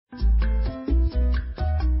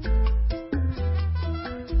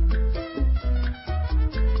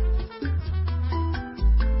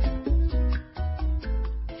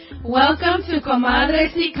Welcome to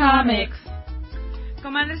Comadres y Comics.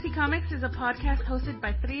 Comadres y Comics is a podcast hosted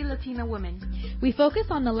by 3 Latina women. We focus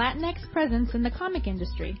on the Latinx presence in the comic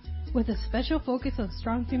industry, with a special focus on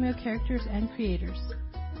strong female characters and creators.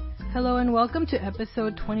 Hello and welcome to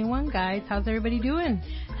episode 21, guys. How's everybody doing?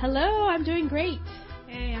 Hello, I'm doing great.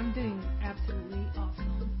 Hey, I'm doing absolutely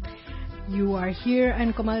awesome. You are here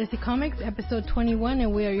on Comadres y Comics, episode 21,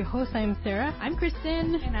 and we are your hosts. I am Sarah. I'm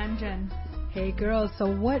Kristen. And I'm Jen. Hey, girls.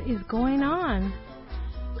 So what is going on?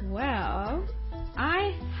 Well,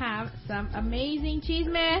 I have some amazing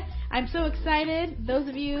chisme. I'm so excited. Those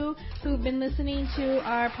of you who've been listening to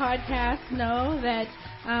our podcast know that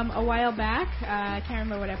a while back, I can't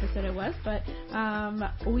remember what episode it was, but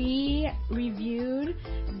we reviewed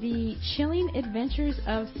the Chilling Adventures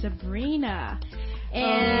of Sabrina.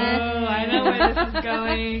 And I know where this is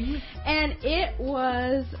going. And it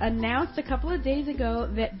was announced a couple of days ago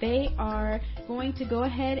that they are going to go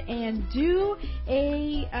ahead and do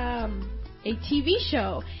a TV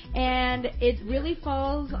show, and it really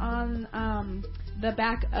falls on the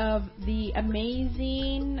back of the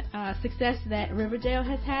amazing success that Riverdale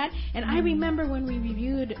has had. And I remember when we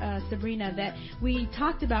reviewed Sabrina that we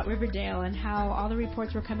talked about Riverdale and how all the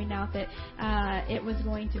reports were coming out that it was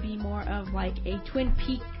going to be more of like a Twin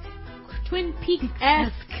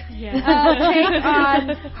Peaks-esque take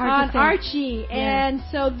on Archie. Yeah. And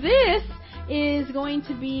so this is going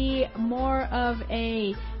to be more of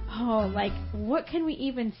a, like, what can we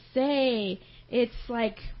even say? It's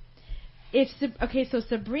like, so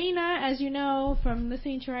Sabrina, as you know from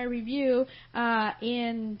listening to our review,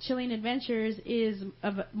 in Chilling Adventures, is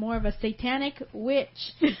more of a satanic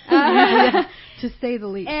witch, to say the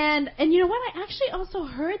least. And you know what? I actually also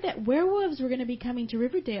heard that werewolves were going to be coming to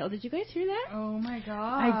Riverdale. Did you guys hear that? Oh my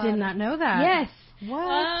god! I did not know that. Yes.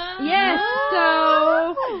 What? Yes.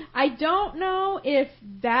 So I don't know if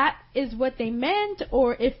that is what they meant,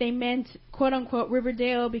 or if they meant "quote unquote"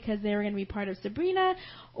 Riverdale because they were going to be part of Sabrina,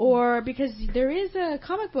 or because there is a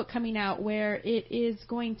comic book coming out where it is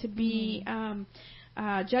going to be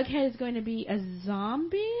Jughead is going to be a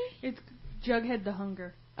zombie. It's Jughead the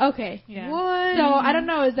Hunger. Okay. Yeah. What? So I don't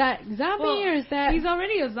know. Is that zombie or is that? He's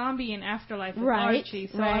already a zombie in Afterlife with Archie.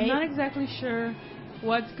 So I'm not exactly sure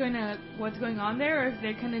what's going on there, or if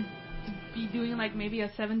they're gonna be doing like maybe a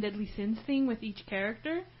 7 Deadly Sins thing with each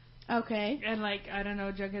character. Okay. And like, I don't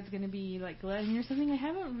know, Jughead's gonna be like Glenn or something. I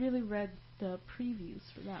haven't really read the previews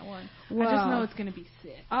for that one. Well, I just know it's gonna be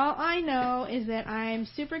sick. All I know is that I'm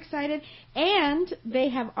super excited, and they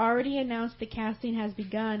have already announced the casting has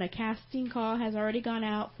begun. A casting call has already gone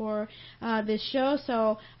out for this show,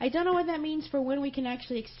 so I don't know what that means for when we can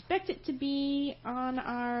actually expect it to be on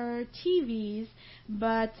our TVs,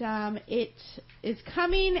 but it is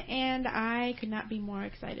coming, and I could not be more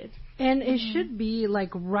excited. And it should be like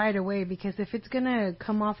right away, because if it's gonna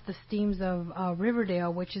come off the steams of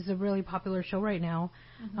Riverdale, which is a really popular show right now,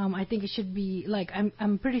 I think it should be like,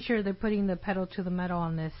 I'm pretty sure they're putting the pedal to the metal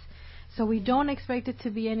on this. So we don't expect it to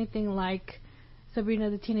be anything like Sabrina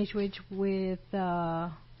the Teenage Witch with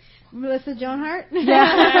Melissa Joan Hart?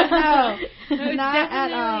 Yeah. No, not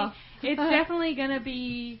at all. It's definitely gonna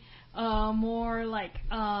be more like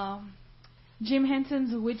Jim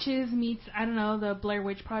Henson's Witches meets, I don't know, the Blair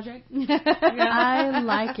Witch Project. I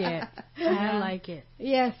like it. I like it.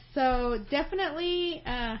 Yes, so definitely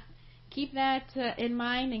keep that in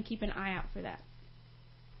mind and keep an eye out for that.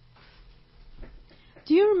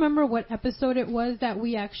 Do you remember what episode it was that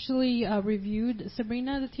we actually reviewed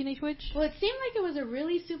Sabrina the Teenage Witch? Well, it seemed like it was a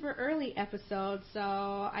really super early episode, so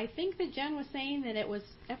I think that Jen was saying that it was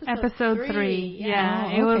episode 3. Yeah,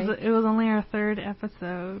 it was only our 3rd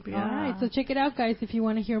episode. Yeah. All right, so check it out, guys, if you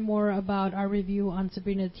want to hear more about our review on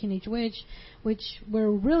Sabrina the Teenage Witch, which we're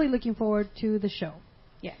really looking forward to the show.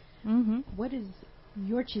 Yeah. Mm-hmm. What is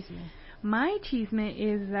your chisme? My chisme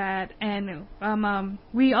is that, and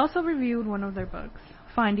we also reviewed one of their books,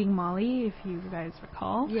 Finding Molly, if you guys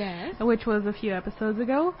recall. Yes. Which was a few episodes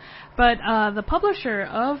ago. But the publisher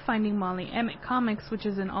of Finding Molly, Emmett Comics, which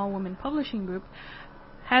is an all-women publishing group,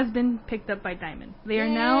 has been picked up by Diamond. They are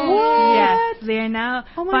now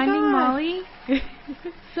Finding Molly.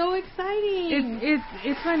 So exciting.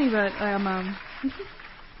 It's funny, but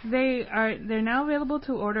they're now available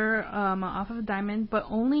to order off of Diamond, but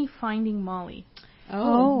only Finding Molly.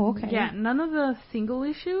 Oh, okay. Yeah, none of the single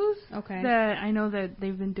issues that I know that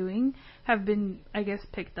they've been doing have been, I guess,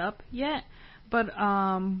 picked up yet. But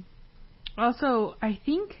also, I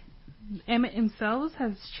think Emmett themselves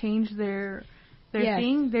has changed their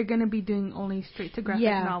thing. They're going to be doing only straight to graphic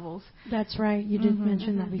novels. That's right. You did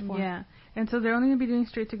mention that before. Yeah, and so they're only going to be doing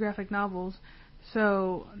straight to graphic novels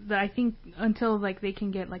So I think until like they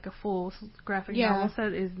can get like a full graphic novel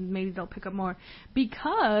set, is maybe they'll pick up more,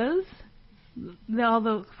 because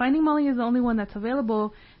although Finding Molly is the only one that's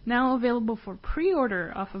available now, available for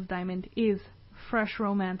pre-order off of Diamond is Fresh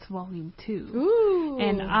Romance Volume 2. Ooh.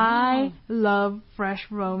 And I love Fresh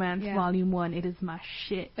Romance Volume 1. It is my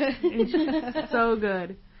shit. It's so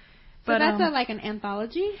good. So that's like an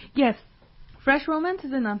anthology? Yes. Fresh Romance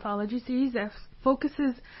is an anthology series that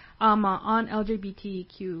focuses on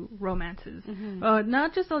LGBTQ romances. Mm-hmm.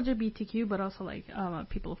 Not just LGBTQ, but also like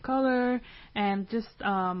people of color and just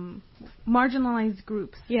marginalized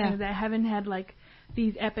groups that haven't had like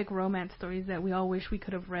these epic romance stories that we all wish we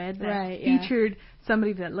could have read that featured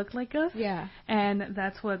somebody that looked like us. Yeah. And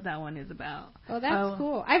that's what that one is about. Oh, that's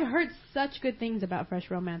cool. I've heard such good things about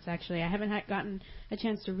Fresh Romance, actually. I haven't gotten a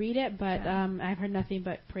chance to read it, but I've heard nothing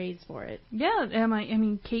but praise for it. Yeah, I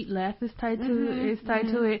mean, Kate Leth is tied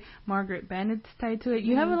to it. Margaret Bennett's tied to it.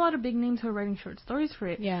 You have a lot of big names who are writing short stories for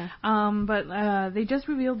it. Yeah. But they just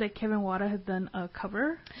revealed that Kevin Wada has done a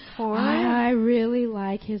cover for it. I really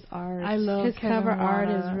like his art. I love his Kevin cover Wada. art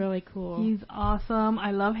is really cool. He's awesome.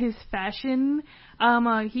 I love his fashion.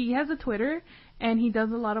 He has a Twitter, and he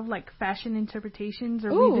does a lot of like fashion interpretations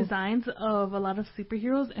or redesigns of a lot of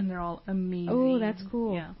superheroes, and they're all amazing. Oh, that's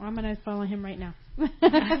cool. Yeah. I'm gonna follow him right now.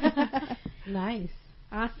 Nice.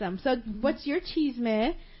 Awesome. So, what's your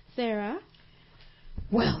chisme, Sarah?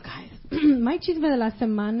 Well, guys, my chisme de la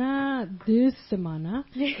semana this semana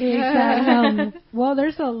is that, well,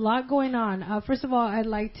 there's a lot going on. First of all, I'd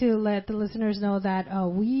like to let the listeners know that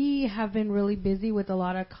we have been really busy with a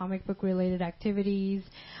lot of comic book related activities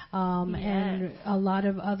and a lot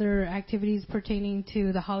of other activities pertaining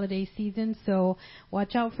to the holiday season. So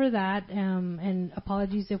watch out for that. And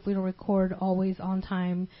apologies if we don't record always on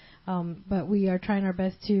time. But we are trying our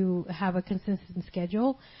best to have a consistent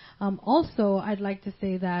schedule. Also, I'd like to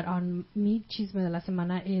say that on Mi Chisme de la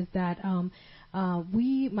Semana is that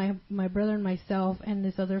my brother and myself and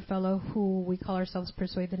this other fellow who we call ourselves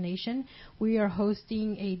Persuade the Nation, we are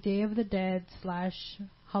hosting a Day of the Dead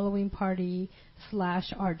 / Halloween party /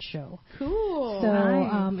 art show. Cool. So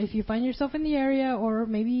nice. If you find yourself in the area or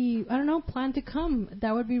maybe, I don't know, plan to come,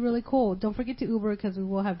 that would be really cool. Don't forget to Uber because we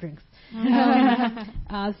will have drinks.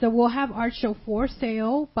 So we'll have art show for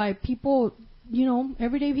sale by people, you know,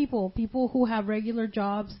 everyday people who have regular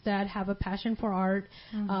jobs that have a passion for art,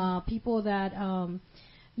 people that,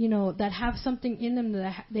 you know, that have something in them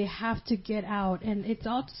that they have to get out. And it's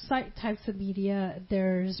all types of media.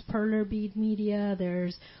 There's perler bead media,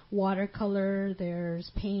 there's watercolor, there's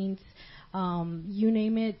paints, you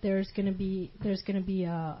name it. There's gonna be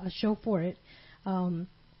a show for it.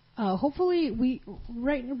 Hopefully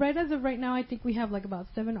right as of right now, I think we have like about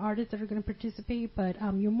 7 artists that are going to participate, but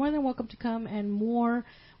you're more than welcome to come, and more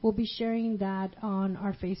we'll be sharing that on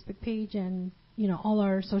our Facebook page and, you know, all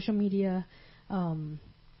our social media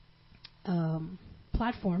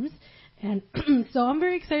platforms. And so I'm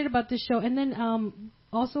very excited about this show. And then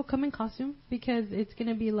also come in costume, because it's going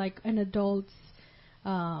to be like an adult's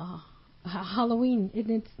Halloween.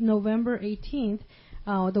 It's November 18th.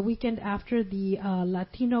 The weekend after the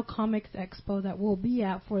Latino Comics Expo that we'll be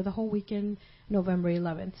at for the whole weekend, November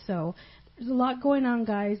 11th. So there's a lot going on,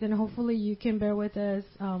 guys, and hopefully you can bear with us.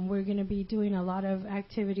 We're going to be doing a lot of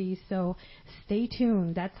activities, so stay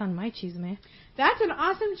tuned. That's on my chisme. That's an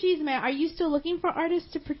awesome chisme. Are you still looking for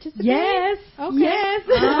artists to participate? Yes. Okay. Yes.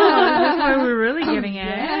 That's what we're really getting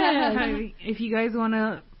at. Yeah. If you guys want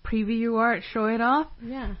to preview your art, show it off,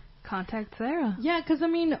 contact Sarah. Yeah, because, I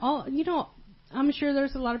mean, I'm sure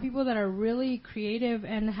there's a lot of people that are really creative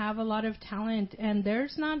and have a lot of talent, and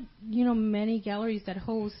there's not, many galleries that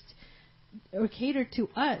host or cater to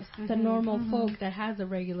us, the normal folk that has a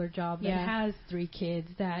regular job, that has 3 kids,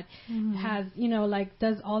 that has,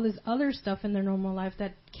 does all this other stuff in their normal life,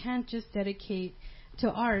 that can't just dedicate to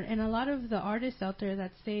art. And a lot of the artists out there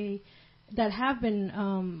that have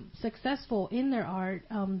been successful in their art,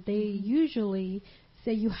 they usually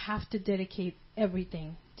say you have to dedicate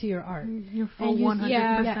everything to your art. You're full 100%.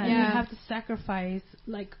 And you have to sacrifice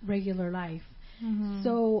like regular life.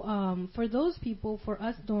 So for those people, for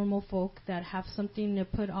us normal folk that have something to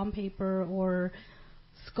put on paper or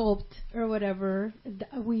sculpt or whatever,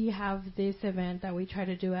 we have this event that we try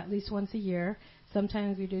to do at least once a year.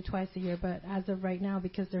 Sometimes we do twice a year, but as of right now,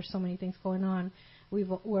 because there's so many things going on,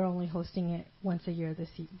 we're only hosting it once a year this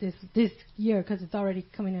year, because it's already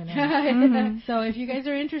coming to an end. So if you guys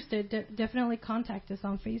are interested, definitely contact us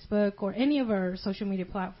on Facebook or any of our social media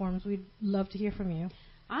platforms. We'd love to hear from you.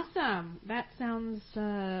 Awesome. That sounds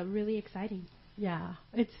really exciting. Yeah,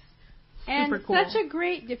 it's super cool. Such a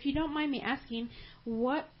great, if you don't mind me asking,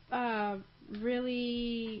 what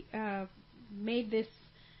really made this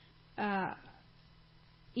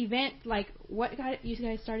event? Like, what got you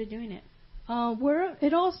guys started doing it?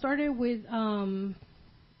 It all started with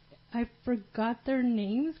I forgot their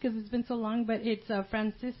names because it's been so long, but it's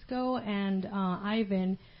Francisco and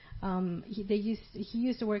Ivan. He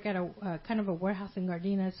used to work at a kind of a warehouse in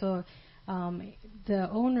Gardena, so the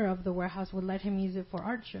owner of the warehouse would let him use it for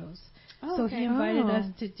art shows. Oh, so okay. he invited us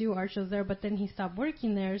to do art shows there, but then he stopped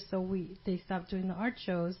working there, so they stopped doing the art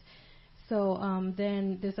shows. So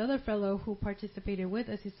then this other fellow who participated with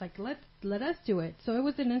us, he's like, let us do it. So it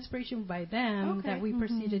was an inspiration by them that we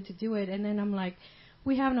proceeded to do it. And then I'm like,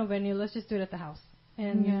 we have no venue, let's just do it at the house.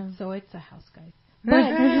 And so it's a house, guys.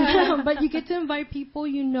 But you get to invite people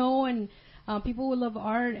you know, and people who love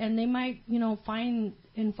art, and they might, find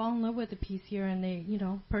and fall in love with a piece here, and they,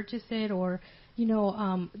 purchase it. Or,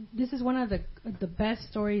 this is one of the best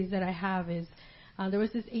stories that I have is there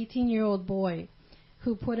was this 18-year-old boy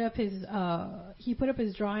who put up his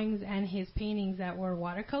drawings and his paintings that were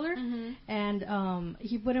watercolor, and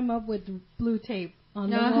he put them up with blue tape on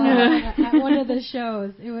the wall at one of the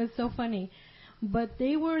shows. It was so funny. But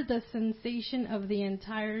they were the sensation of the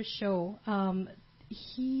entire show.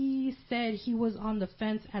 He said he was on the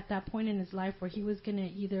fence at that point in his life where he was going to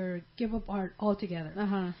either give up art altogether.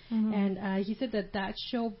 And he said that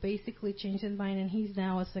show basically changed his mind, and he's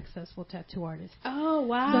now a successful tattoo artist. Oh,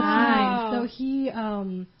 wow. So he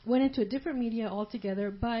went into a different media altogether,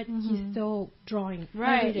 but he's still drawing.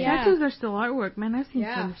 Right, Tattoos are still artwork, man. I've seen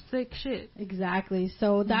some sick shit. Exactly.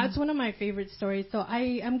 So that's one of my favorite stories. So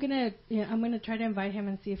I'm gonna try to invite him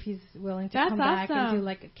and see if he's willing to come back and do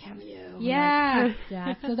like a cameo. Yeah.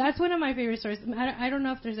 Yeah, so that's one of my favorite stories. I don't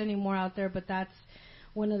know if there's any more out there, but that's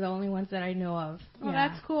one of the only ones that I know of. Oh,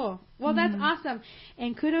 that's cool. Well, that's awesome.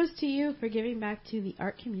 And kudos to you for giving back to the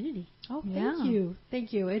art community. Oh, thank you.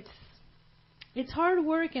 Thank you. It's hard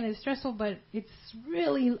work and it's stressful, but it's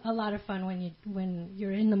really a lot of fun when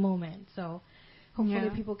you're in the moment. So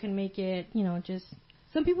hopefully people can make it, just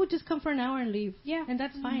some people just come for an hour and leave. Yeah. And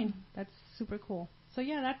that's fine. That's super cool. So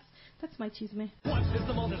yeah, that's my chisme. What is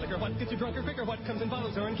the malted liquor? What gets you drunk or quicker? What comes in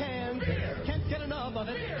bottles or in cans? Can't get enough of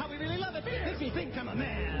it. How we really love it makes me think I'm a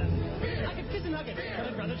man. I could kiss and hug it, but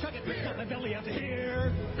I'd rather chug it. Got my belly out to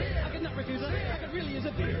here. I could not refuse it. I could really use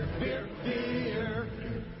a beer, beer, beer.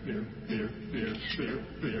 Beer, beer, beer, beer,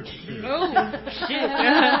 beer, beer. Oh, shit.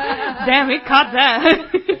 Damn, it caught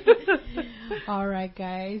that. All right,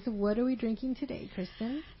 guys. What are we drinking today,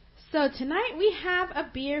 Kristen? So tonight we have a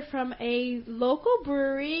beer from a local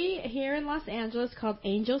brewery here in Los Angeles called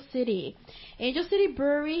Angel City. Angel City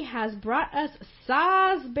Brewery has brought us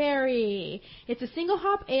Salisbury. It's a single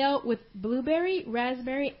hop ale with blueberry,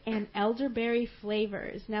 raspberry, and elderberry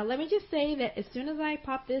flavors. Now let me just say that as soon as I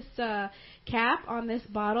pop this cap on this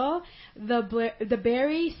bottle, the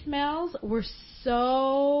berry smells were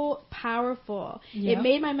so powerful. Yep. It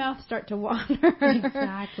made my mouth start to water.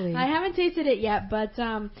 Exactly. I haven't tasted it yet, but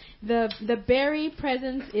the berry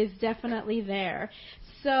presence is definitely there.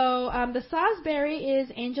 So the Salisbury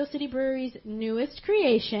is Angel City Brewery's newest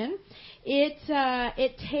creation. It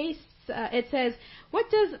tastes. It says, "What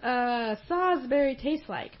does Salisbury taste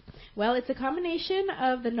like?" Well, it's a combination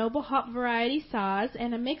of the noble hop variety Saaz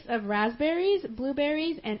and a mix of raspberries,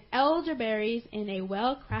 blueberries, and elderberries in a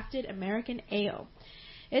well-crafted American ale.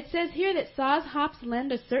 It says here that Saaz hops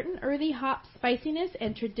lend a certain earthy hop spiciness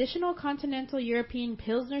and traditional continental European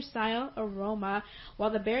Pilsner-style aroma,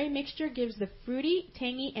 while the berry mixture gives the fruity,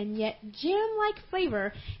 tangy, and yet jam-like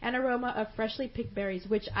flavor and aroma of freshly picked berries,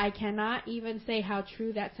 which I cannot even say how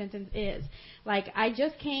true that sentence is. Like, I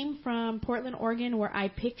just came from Portland, Oregon, where I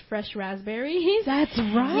picked fresh raspberries. That's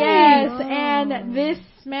right. Yes, oh. And this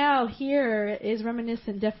smell here is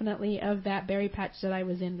reminiscent definitely of that berry patch that I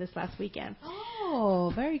was in this last weekend.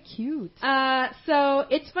 Oh, very cute. So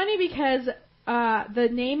it's funny because the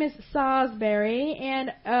name is Salisbury,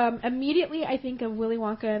 and immediately I think of Willy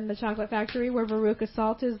Wonka and the Chocolate Factory, where Veruca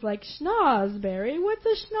Salt is like, "Schnozberry? What's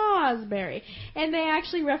a schnozberry?" And they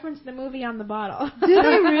actually reference the movie on the bottle. Did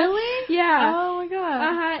they really? Yeah. Oh my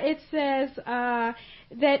god. It says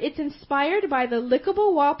that it's inspired by the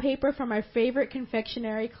lickable wallpaper from our favorite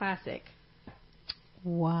confectionery classic.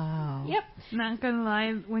 Wow. Yep. Not gonna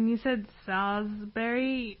lie, when you said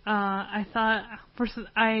Salisbury, I thought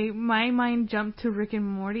my mind jumped to Rick and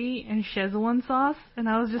Morty and Szechuan sauce, and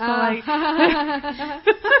I was just like,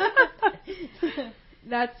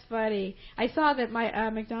 That's funny. I saw that my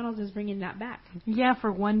McDonald's is bringing that back. Yeah,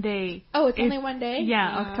 for one day. Oh, it's only one day?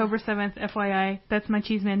 Yeah, October 7th, FYI. That's my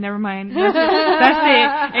cheese man. Never mind. That's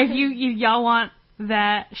it. If y'all want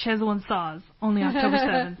that Szechuan sauce, only October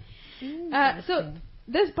 7th. So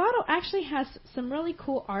this bottle actually has some really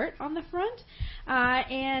cool art on the front,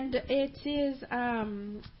 and it is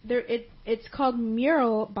it's called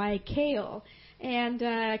Mural by Kale. And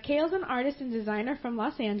Kale's an artist and designer from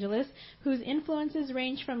Los Angeles whose influences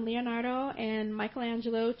range from Leonardo and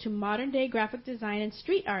Michelangelo to modern-day graphic design and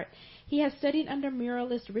street art. He has studied under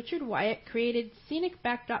muralist Richard Wyatt, created scenic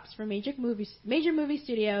backdrops for major movie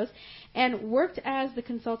studios, and worked as the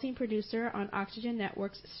consulting producer on Oxygen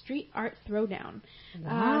Network's Street Art Throwdown.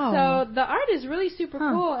 Wow. So the art is really super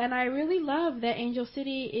cool, and I really love that Angel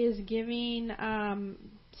City is giving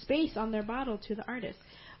space on their bottle to the artists.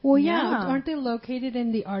 Well, yeah. Aren't they located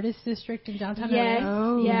in the Artist District in downtown LA? Yes.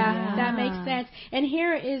 Oh, yeah, that makes sense. And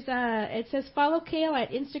here is, it says follow Kale at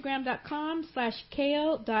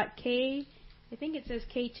Instagram.com/kale.k. I think it says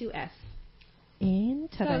K2S.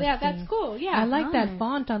 Interesting. So, yeah, that's cool. Yeah. I like that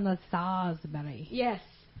font on the Salisbury. Yes.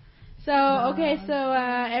 So, okay, so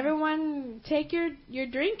everyone take your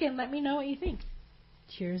drink and let me know what you think.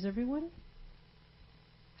 Cheers, everyone.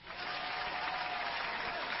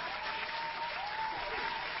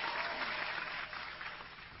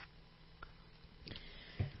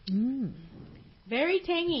 Very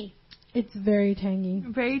tangy. It's very tangy.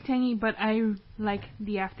 Very tangy, but I like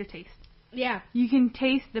the aftertaste. Yeah. You can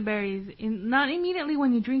taste the berries, not immediately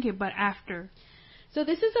when you drink it, but after. So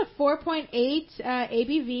this is a 4.8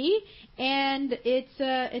 ABV, and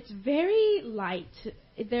it's very light.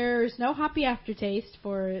 There's no hoppy aftertaste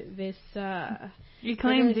for this. You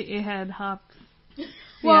claimed it had hops.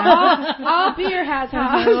 Well, all beer has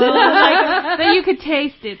hops. But you could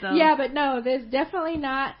taste it, though. Yeah, but no, there's definitely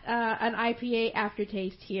not an IPA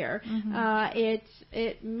aftertaste here. Mm-hmm.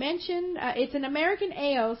 It mentioned it's an American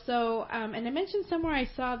ale, so and I mentioned somewhere I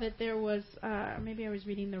saw that there was maybe I was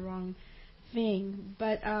reading the wrong thing,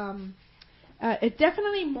 but it's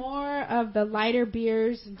definitely more of the lighter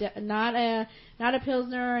beers, not a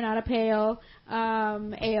pilsner, not a pale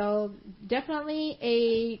ale. Definitely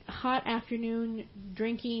a hot afternoon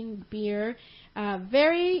drinking beer.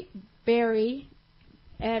 Very berry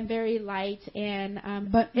and very light, and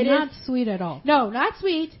but it not sweet at all. No, not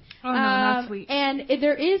sweet. Oh no, not sweet. And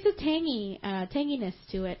there is a tanginess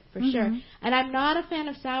to it for sure. And I'm not a fan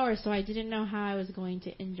of sour, so I didn't know how I was going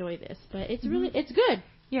to enjoy this, but it's really it's good.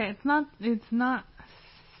 Yeah, it's not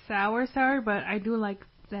sour, but I do like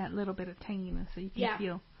that little bit of tanginess that you can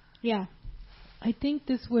feel. Yeah. I think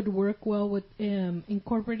this would work well with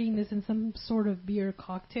incorporating this in some sort of beer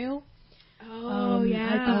cocktail. Oh, yeah.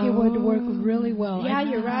 I think it would work really well. Yeah,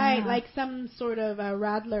 you're right. Like some sort of a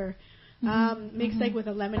Radler mixed like with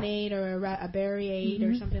a lemonade or a berryade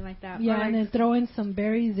or something like that. Yeah, and then throw in some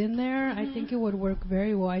berries in there. I think it would work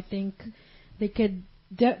very well. I think they could...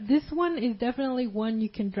 this one is definitely one you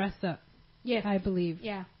can dress up. Yes. I believe.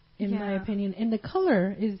 Yeah. In my opinion. And the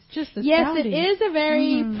color is just astounding. Yes, it is a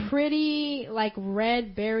very pretty, like,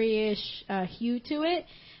 red berry-ish hue to it.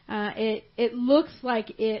 It looks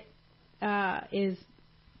like it is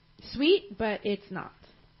sweet, but it's not.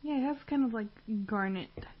 Yeah, it has kind of like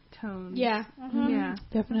garnet tones. Yeah. Yeah.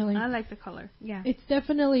 Definitely. I like the color. Yeah. It's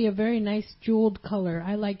definitely a very nice jeweled color.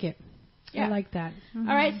 I like it. Yeah. I like that. All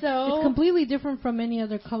right, so... It's completely different from any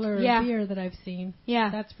other color of beer that I've seen.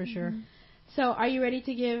 Yeah. That's for sure. So, are you ready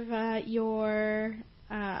to give your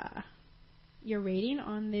rating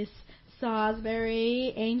on this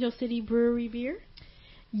Salisbury Angel City Brewery beer?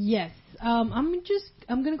 Yes. I'm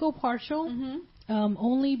gonna go partial.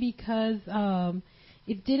 Only because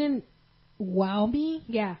it didn't wow me.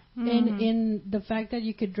 Yeah. And in the fact that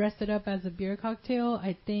you could dress it up as a beer cocktail,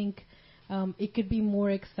 I think it could be more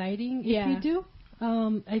exciting if you do.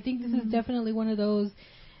 I think this is definitely one of those.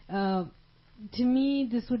 To me,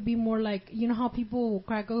 this would be more like, you know how people will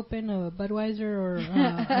crack open a Budweiser or a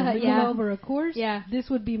Michelob or a Coors? Yeah.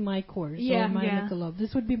 This would be my Coors or my Michelob.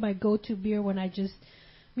 This would be my go-to beer when I just,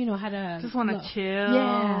 had a... Just want to chill.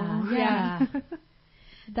 Yeah.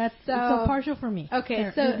 That's so partial for me.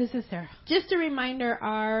 Okay, Sarah, so this is Sarah. Just a reminder,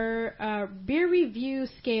 our beer review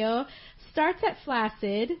scale starts at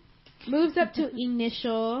flaccid, moves up to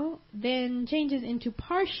initial, then changes into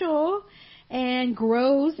partial, and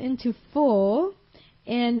grows into full,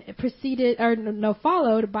 and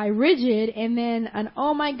followed by rigid, and then an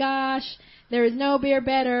oh my gosh, there is no beer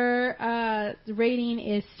better. The rating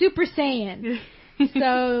is Super Saiyan.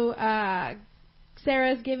 So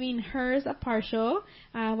Sarah's giving hers a partial.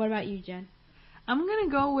 What about you, Jen? I'm gonna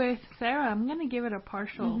go with Sarah. I'm gonna give it a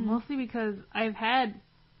partial, mostly because I've had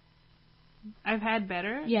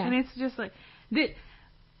better. Yeah, and it's just like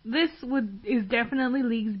This is definitely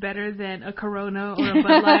leagues better than a Corona or a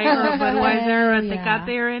Bud Light or a Budweiser or a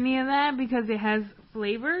Tecate or any of that, because it has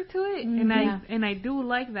flavor to it, and I do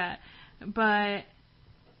like that. But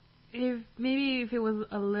if it was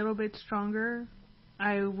a little bit stronger,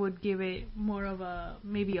 I would give it more of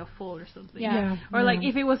maybe a full or something. Yeah. Or like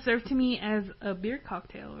if it was served to me as a beer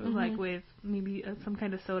cocktail, or like with maybe some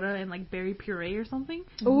kind of soda and like berry puree or something.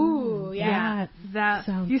 Ooh, yeah. That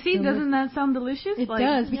sounds you see, delicious. doesn't that sound delicious? It like,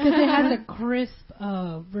 does, because it has a crisp,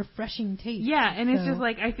 refreshing taste. Yeah, and it's just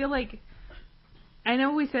like, I feel like, I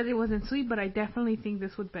know we said it wasn't sweet, but I definitely think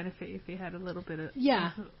this would benefit if it had a little bit of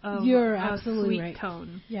you're a absolutely sweet right.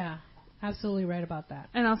 tone. Yeah, absolutely right about that.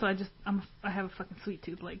 And also, I have a fucking sweet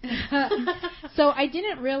tooth, like. So I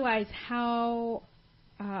didn't realize how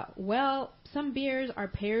well some beers are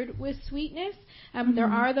paired with sweetness. There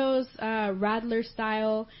are those Radler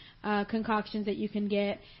style concoctions that you can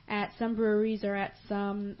get at some breweries or at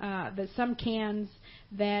some cans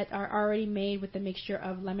that are already made with the mixture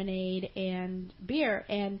of lemonade and beer.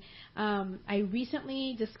 And I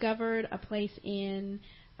recently discovered a place in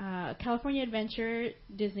California Adventure,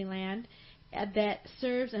 Disneyland, that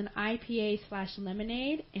serves an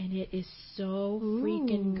IPA/lemonade, and it is so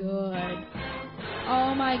freaking good.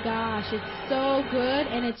 Oh my gosh, it's so good,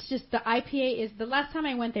 and it's just the IPA is, the last time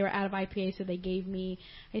I went they were out of IPA, so they gave me,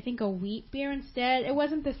 I think, a wheat beer instead. It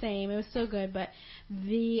wasn't the same, it was so good, but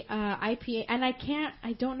the IPA, and I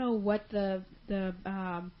don't know what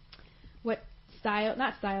what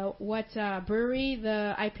brewery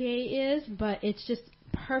the IPA is, but it's just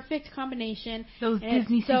perfect combination. Those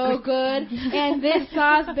Disney it's so secrets. good. And this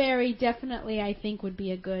sauceberry definitely, I think, would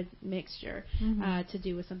be a good mixture to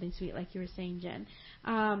do with something sweet, like you were saying, Jen.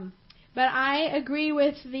 But I agree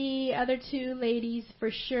with the other two ladies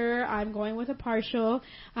for sure. I'm going with a partial.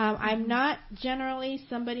 I'm not generally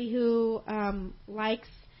somebody who likes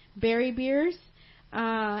berry beers.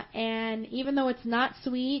 And even though it's not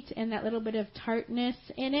sweet and that little bit of tartness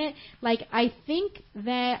in it, like, I think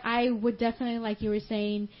that I would definitely, like you were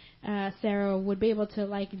saying, Sarah, would be able to,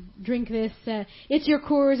 like, drink this. It's your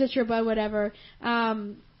Coors, it's your Bud, whatever.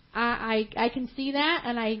 I can see that,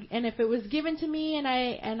 and if it was given to me and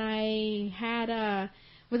I had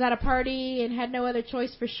was at a party and had no other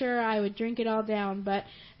choice, for sure I would drink it all down, but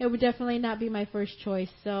it would definitely not be my first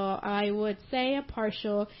choice. So I would say a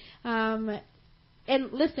partial.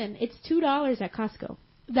 And listen, it's $2 at Costco.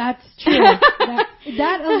 That's true.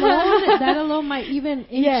 that alone might even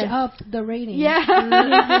inch up the rating. Yeah.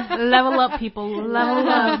 Level up, people. Level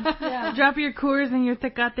up. Yeah. Drop your Coors and your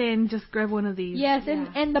Tecate and just grab one of these. Yes,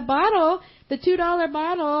 and the bottle, the $2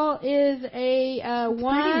 bottle is a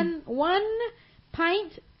one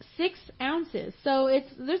pint, 6 ounces. So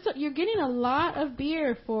you're getting a lot of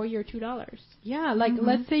beer for your $2. Yeah, like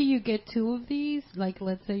let's say you get 2 of these. Like,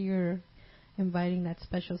 let's say you're inviting that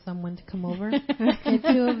special someone to come over. Get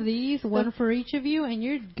 2 of these, one for each of you, and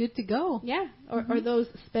you're good to go. Yeah, or those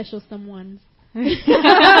special someones.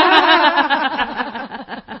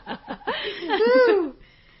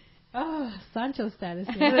 Oh, Sancho status.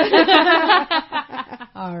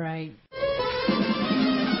 All right,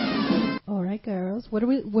 girls. What are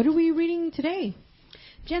we reading today?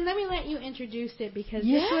 Jen, let me let you introduce it, because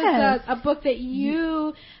this was a book that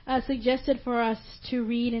you suggested for us to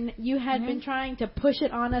read, and you had been trying to push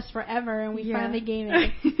it on us forever, and we finally gave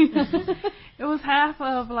it. It was half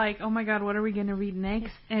of like, oh my god, what are we going to read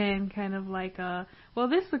next? And kind of like, well,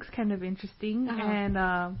 this looks kind of interesting.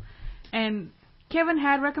 And Kevin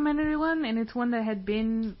had recommended one, and it's one that had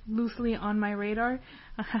been loosely on my radar.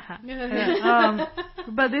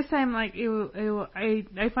 But this time, like,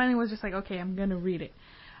 I finally was just like, okay, I'm going to read it.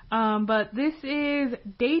 But this is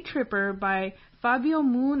Day Tripper by Fabio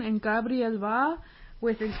Moon and Gabriel Va,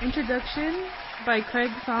 with an introduction by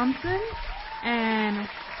Craig Thompson, and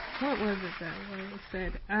what was it that it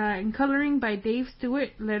said? And coloring by Dave Stewart,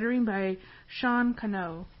 lettering by Sean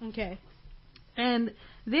Cano. Okay. And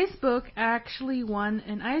this book actually won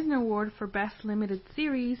an Eisner Award for Best Limited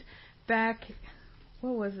Series back...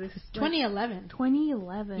 What was this? 2011.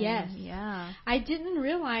 2011. Yes. Yeah. I didn't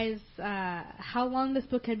realize how long this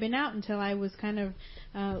book had been out until I was kind of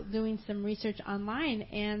doing some research online.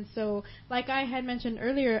 And so, like I had mentioned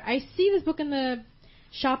earlier, I see this book in the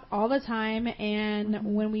shop all the time,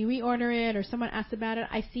 and when we reorder it or someone asks about it,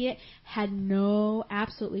 I see it. Had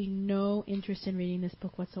absolutely no interest in reading this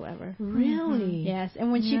book whatsoever. Really? Yes.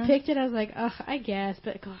 And when she picked it, I was like, oh, I guess,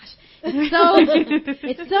 but gosh, it's so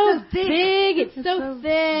big, it's so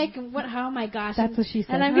thick. Oh my gosh. That's what she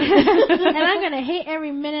said. And I'm gonna hate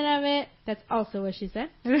every minute of it. That's also what she said.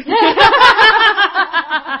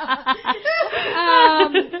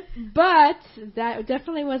 But that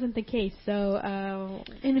definitely wasn't the case. So,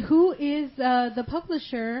 and who is the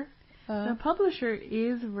publisher? The publisher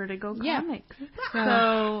is Vertigo Comics.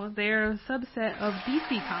 So they're a subset of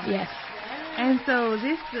DC Comics. Yes. And so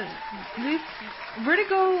this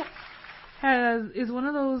Vertigo is one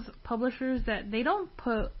of those publishers that they don't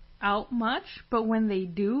put out much, but when they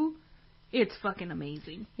do, it's fucking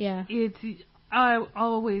amazing. Yeah. It's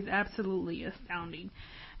always absolutely astounding.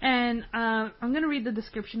 And I'm going to read the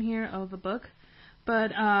description here of the book,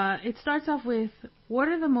 but it starts off with, what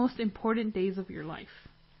are the most important days of your life?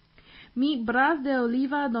 Meet Braz de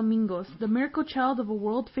Oliva Domingos, the miracle child of a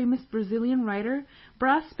world-famous Brazilian writer.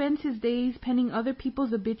 Braz spends his days penning other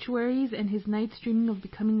people's obituaries and his nights dreaming of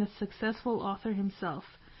becoming a successful author himself,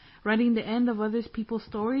 writing the end of other people's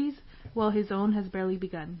stories while his own has barely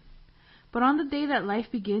begun. But on the day that life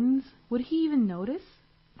begins, would he even notice?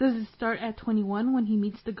 Does it start at 21 when he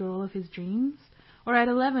meets the girl of his dreams? Or at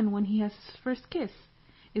 11 when he has his first kiss?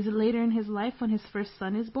 Is it later in his life when his first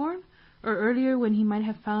son is born? Or earlier when he might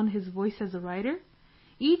have found his voice as a writer?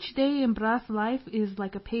 Each day in Braz's life is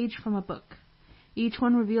like a page from a book. Each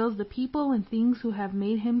one reveals the people and things who have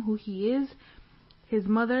made him who he is, his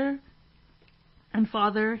mother and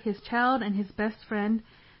father, his child and his best friend,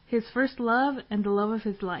 his first love and the love of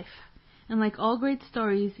his life. And like all great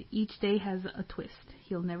stories, each day has a twist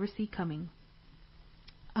he'll never see coming.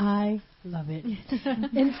 I love it.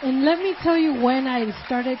 and let me tell you when I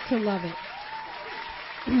started to love it.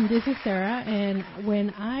 This is Sarah, and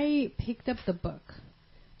when I picked up the book,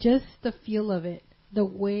 just the feel of it, the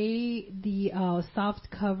way the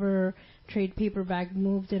soft cover trade paperback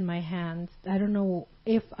moved in my hands, I don't know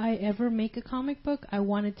if I ever make a comic book, I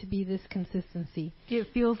want it to be this consistency. It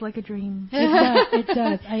feels like a dream. It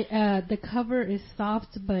does. The cover is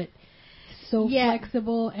soft, but so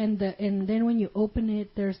flexible, and then when you open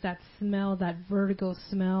it, there's that smell, that Vertigo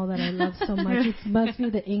smell that I love so much. It must be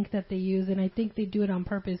the ink that they use, and I think they do it on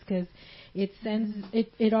purpose because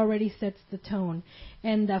it already sets the tone.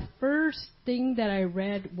 And the first thing that I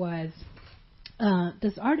read was,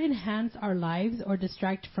 does art enhance our lives or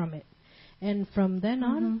distract from it? And from then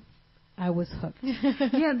on, I was hooked.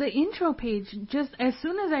 Yeah, the intro page, just as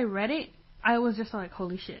soon as I read it, I was just like,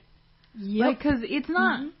 holy shit. Yep. Like, because it's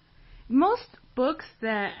not... Most books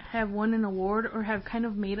that have won an award or have kind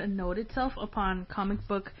of made a note itself upon comic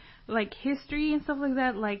book like history and stuff like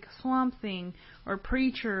that, like Swamp Thing or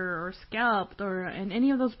Preacher or Scalped and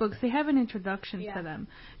any of those books, they have an introduction to them,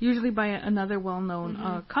 usually by another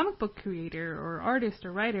well-known comic book creator or artist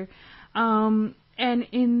or writer, and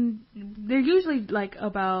they're usually like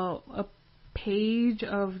about a page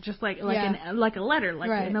of just like a letter, like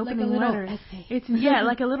an opening letter. Essay. It's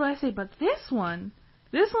like a little essay, but this one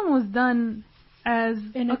was done as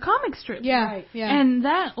a comic strip. Yeah, right, yeah. And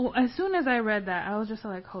that, as soon as I read that, I was just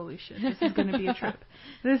like, holy shit, this is going to be a trip.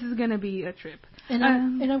 This is going to be a trip. And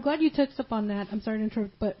I'm glad you touched upon that. I'm sorry to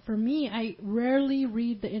interrupt, but for me, I rarely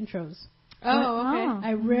read the intros. Oh, okay.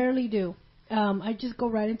 I rarely do. I just go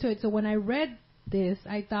right into it. So when I read this,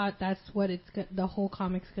 I thought that's what the whole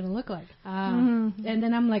comic's going to look like. And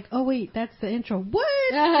then I'm like, oh, wait, that's the intro. What?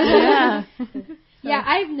 Yeah. Yeah,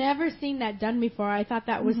 I've never seen that done before. I thought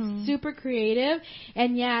that was super creative.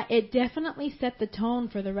 And, yeah, it definitely set the tone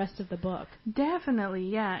for the rest of the book. Definitely,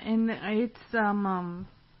 yeah. And it's, what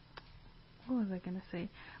was I going to say?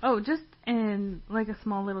 Oh, just in like a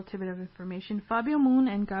small little tidbit of information. Fabio Moon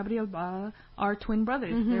and Gabriel Ba are twin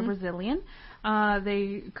brothers. They're Brazilian.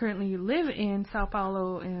 They currently live in Sao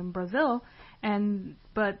Paulo in Brazil.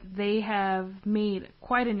 But they have made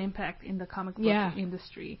quite an impact in the comic book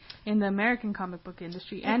industry, in the American comic book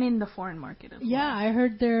industry, and in the foreign market as well. Yeah, I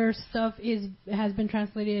heard their stuff has been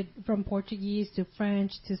translated from Portuguese to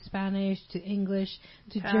French to Spanish to English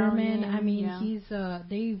to German. I mean,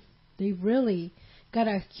 they've really got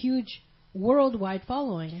a huge worldwide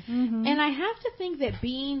following. And I have to think that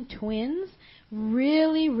being twins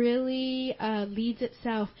really, really leads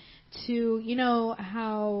itself to, you know,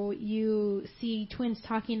 how you see twins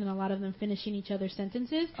talking and a lot of them finishing each other's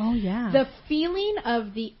sentences. Oh, yeah. The feeling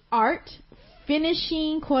of the art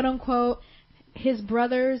finishing, quote unquote, his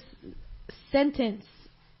brother's sentence.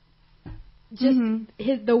 Just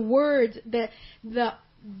the words,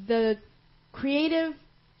 the creative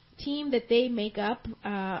team that they make up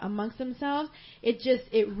amongst themselves,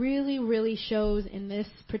 it really, really shows in this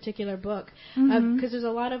particular book, because there's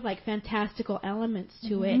a lot of like fantastical elements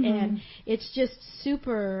to it, and it's just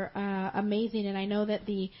super amazing. And I know that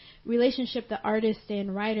the relationship that artists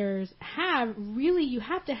and writers have, really, you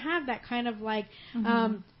have to have that kind of like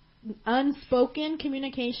unspoken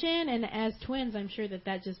communication, and as twins, I'm sure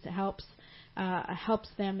that just helps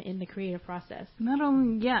them in the creative process. Not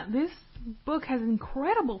only, this book has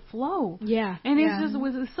incredible flow. Yeah. And it's just,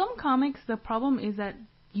 with some comics, the problem is that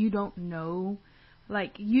you don't know,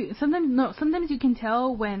 like sometimes you can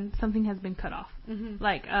tell when something has been cut off. Mm-hmm.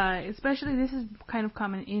 Like especially this is kind of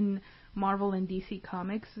common in Marvel and DC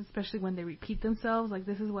comics, especially when they repeat themselves. Like,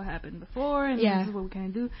 this is what happened before, and this is what we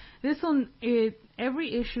can do. This one,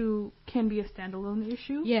 every issue can be a standalone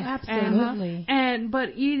issue. Yeah, absolutely. But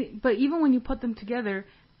even when you put them together,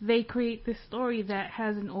 they create this story that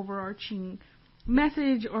has an overarching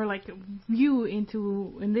message or like view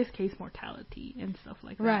into, in this case, mortality and stuff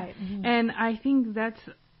like that. Right. Mm-hmm. And I think that's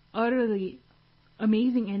utterly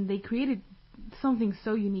amazing, and they created something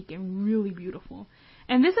so unique and really beautiful.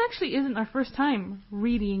 And this actually isn't our first time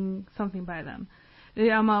reading something by them.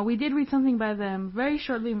 We did read something by them very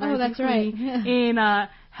shortly and very briefly in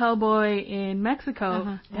Hellboy in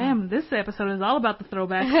Mexico. Damn, this episode is all about the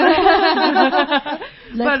throwbacks.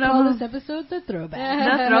 Let's call this episode the throwbacks.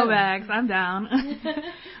 The throwbacks. I'm down.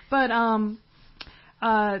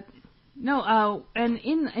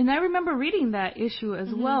 And I remember reading that issue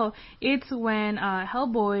as well. It's when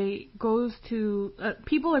Hellboy goes to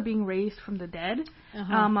people are being raised from the dead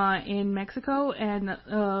in Mexico, and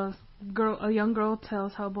a young girl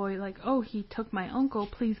tells Hellboy, like, "Oh, he took my uncle.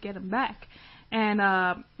 Please get him back." And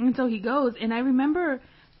so he goes, and I remember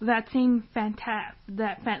that same that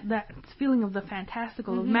feeling of the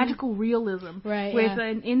fantastical, of magical realism, with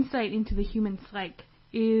an insight into the human psyche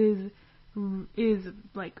is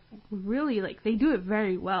like really, like, they do it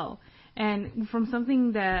very well. And from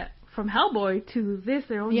Hellboy to this,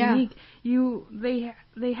 they're all unique.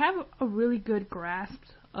 They have a really good grasp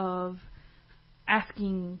of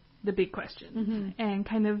asking the big questions and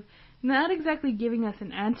kind of not exactly giving us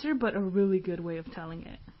an answer, but a really good way of telling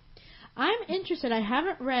it. I'm interested. I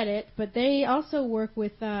haven't read it, but they also work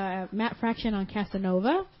with Matt Fraction on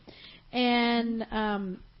Casanova, and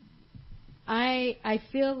I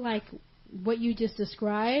feel like what you just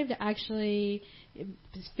described actually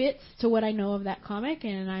fits to what I know of that comic,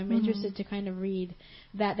 and I'm interested to kind of read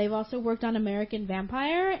that. They've also worked on American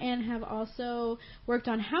Vampire and have also worked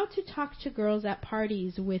on How to Talk to Girls at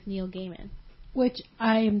Parties with Neil Gaiman, which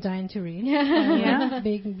I am dying to read. Yeah,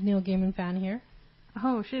 big Neil Gaiman fan here.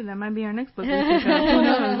 Oh shit, that might be our next book. Who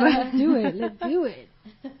knows? Let's do it.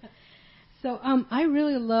 So I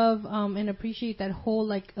really love and appreciate that whole,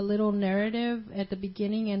 like, a little narrative at the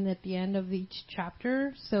beginning and at the end of each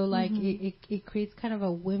chapter. So, like, it creates kind of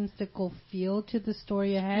a whimsical feel to the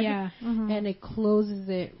story ahead. Yeah. And it closes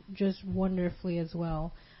it just wonderfully as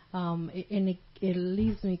well. And it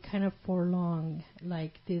leaves me kind of forlorn,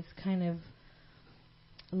 like this kind of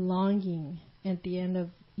longing at the end of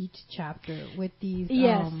each chapter with these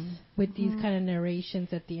kind of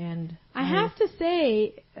narrations at the end. I have to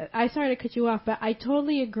say, I sorry to cut you off, but I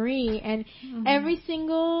totally agree. And every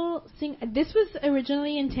single thing, this was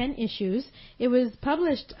originally in 10 issues. It was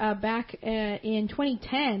published back in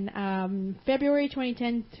 2010, February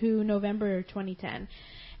 2010 to November 2010.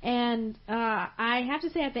 And I have to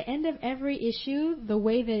say, at the end of every issue, the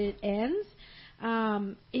way that it ends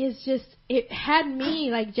is just, it had me,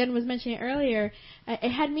 like Jen was mentioning earlier, it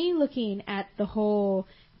had me looking at the whole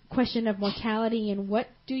question of mortality and what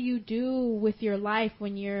do you do with your life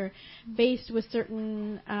when you're faced with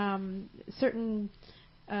certain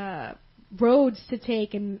roads to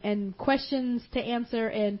take and questions to answer,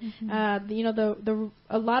 and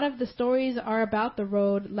a lot of the stories are about the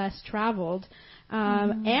road less traveled.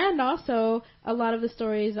 And also, a lot of the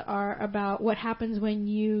stories are about what happens when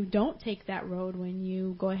you don't take that road, when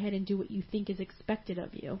you go ahead and do what you think is expected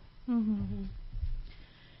of you.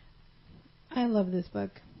 I love this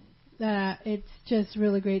book. It's just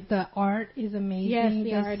really great. The art is amazing. Yes,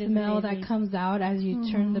 the art is amazing. The smell that comes out as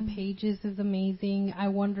you turn the pages is amazing. I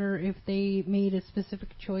wonder if they made a specific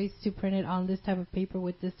choice to print it on this type of paper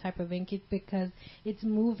with this type of ink, because it's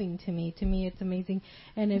moving to me. To me, it's amazing.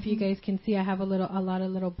 And if you guys can see, I have a lot of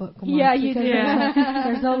little bookmarks. Yeah, you do.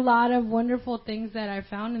 There's a lot of wonderful things that I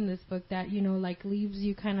found in this book that, like, leaves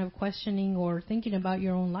you kind of questioning or thinking about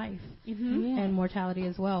your own life and mortality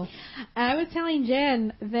as well. I was telling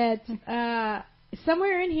Jen that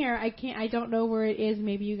somewhere in here, I don't know where it is.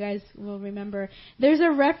 Maybe you guys will remember. There's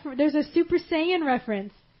a Super Saiyan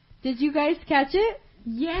reference. Did you guys catch it?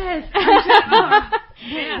 Yes.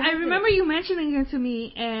 I remember you mentioning it to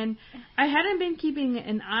me, and I hadn't been keeping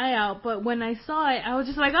an eye out, but when I saw it, I was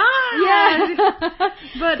just like, yes.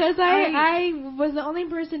 But because I was the only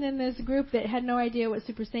person in this group that had no idea what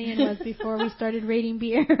Super Saiyan was before we started rating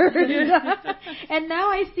beer. And now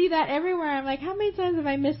I see that everywhere. I'm like, how many times have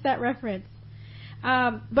I missed that reference?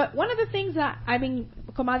 But one of the things that,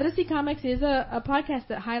 Comadres y Comics is a podcast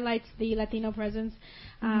that highlights the Latino presence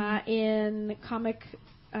in comic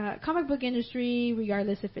book industry,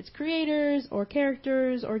 regardless if it's creators or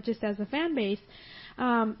characters or just as a fan base.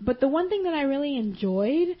 But the one thing that I really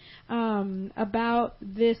enjoyed about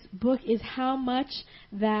this book is how much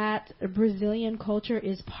that Brazilian culture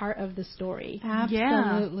is part of the story.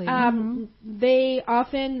 Absolutely. They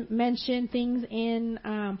often mention things in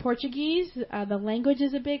Portuguese. The language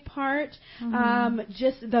is a big part.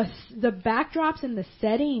 Just the backdrops and the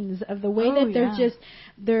settings of the way that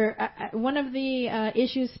they're one of the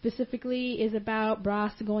issues specifically is about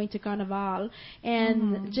Brás going to Carnival,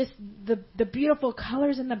 and just the beautiful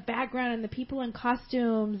colors in the background and the people in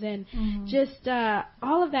costumes and just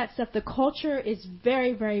all of that stuff. The culture is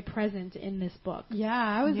very, very present in this book. Yeah,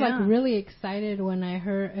 I was like really excited when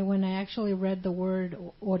I actually read the word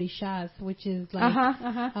orixás, which is like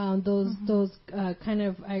those kind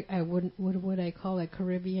of what would I call it,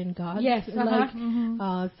 Caribbean gods? Yes. So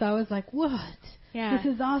I was like, what? Yeah.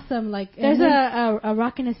 This is awesome. Like, there's a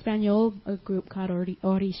rock and Espanol group called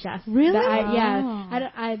Orixás. Really?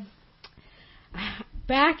 I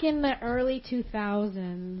back in the early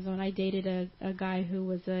 2000s when I dated a guy who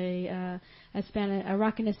was a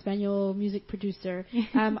rock and Espanol music producer.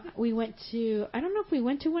 We went to, I don't know if we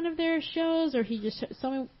went to one of their shows or he just saw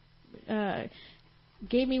me,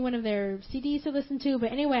 gave me one of their CDs to listen to,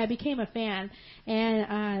 but anyway, I became a fan,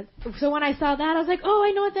 and so when I saw that, I was like, oh,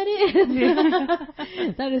 I know what that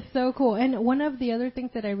is. That is so cool. And one of the other things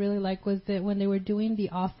that I really liked was that when they were doing the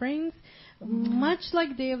offerings, much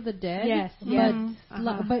like Day of the Dead,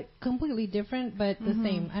 but completely different, but the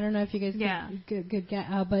same. I don't know if you guys get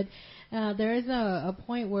but there is a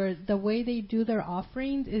point where the way they do their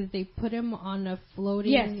offerings is they put them on a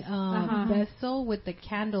floating vessel with the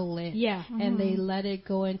candle lit, and they let it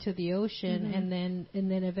go into the ocean, and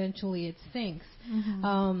then eventually it sinks.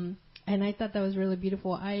 And I thought that was really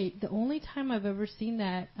beautiful. The only time I've ever seen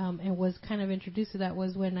that and was kind of introduced to that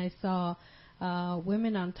was when I saw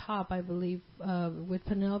Women on Top, I believe, with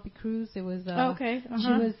Penelope Cruz. It was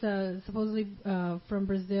she was supposedly from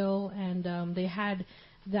Brazil, and they had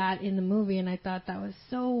that in the movie, and I thought that was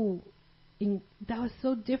so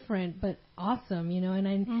different but awesome, you know.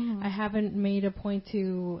 And I haven't made a point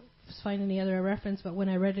to find any other reference, but when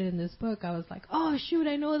I read it in this book, I was like, oh shoot,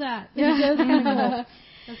 I know that.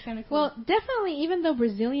 That's kind of cool. Well, definitely, even though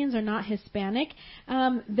Brazilians are not Hispanic,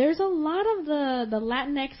 there's a lot of the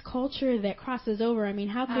Latinx culture that crosses over. I mean,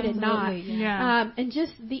 how could it not? Yeah. And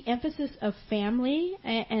just the emphasis of family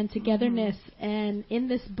and togetherness. And in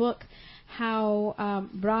this book, how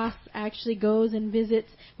Brás actually goes and visits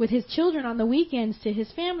with his children on the weekends to his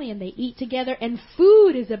family, and they eat together. And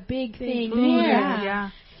food is a big thing there.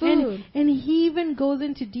 Yeah. Food. And he even goes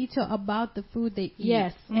into detail about the food they eat.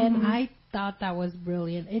 Yes. And I thought that was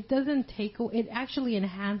brilliant. It doesn't take it actually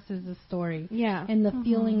enhances the story. Yeah. And the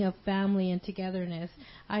feeling of family and togetherness.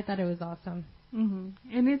 I thought it was awesome. And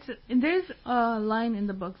there's a line in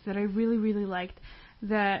the books that I really, really liked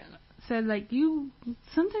that said, like,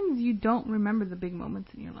 sometimes you don't remember the big moments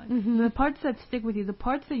in your life. The parts that stick with you, the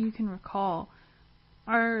parts that you can recall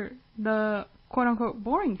are the quote-unquote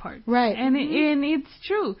boring parts. Right. And it's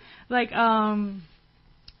true. Like, a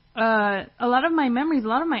lot of my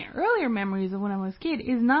earlier memories of when I was a kid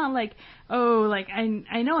is not like, oh, like,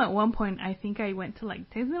 I know at one point I think I went to, like,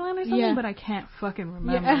 Disneyland or something, but I can't fucking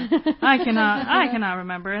remember. I cannot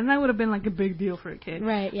remember, and that would have been, like, a big deal for a kid.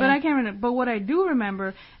 Right, But I can't remember. But what I do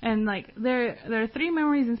remember, and, like, there are 3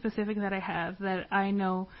 memories in specific that I have that I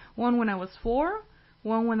know. One when I was 4,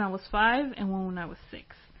 one when I was 5, and one when I was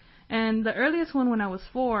 6. And the earliest one when I was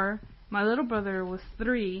 4, my little brother was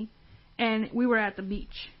 3, and we were at the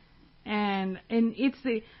beach. And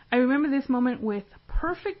I remember this moment with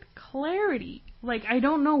perfect clarity. Like, I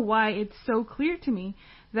don't know why it's so clear to me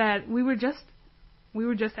that we were just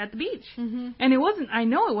at the beach. And I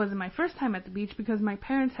know it wasn't my first time at the beach because my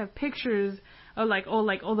parents have pictures of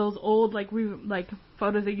all those old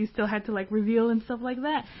photos that you still had to like reveal and stuff like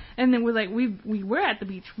that. And then we were at the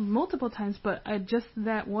beach multiple times, but just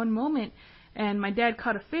that one moment, and my dad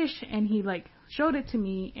caught a fish and he like showed it to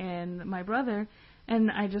me and my brother, and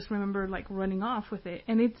I just remember like running off with it.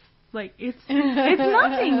 And it's nothing.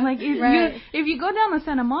 Like, if you go down to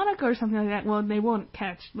Santa Monica or something like that, well, they won't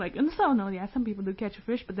catch, like, and so, no, yeah, some people do catch a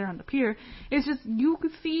fish, but they're on the pier. It's just, you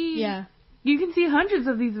can see hundreds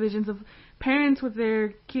of these visions of parents with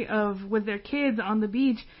their kids on the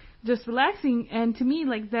beach, just relaxing. And to me,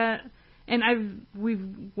 like that, and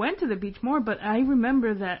we've went to the beach more, but I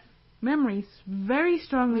remember that memory very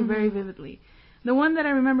strongly, very vividly. The one that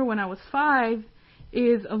I remember when I was 5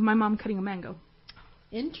 is of my mom cutting a mango.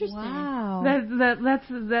 Interesting. Wow.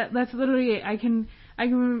 That's literally it. I can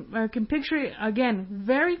picture it again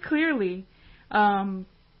very clearly, and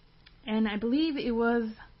I believe it was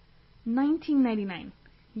 1999.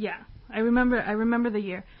 Yeah, I remember the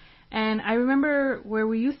year. And I remember where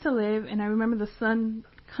we used to live, and I remember the sun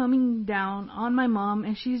coming down on my mom,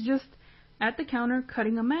 and she's just at the counter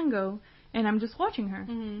cutting a mango, and I'm just watching her.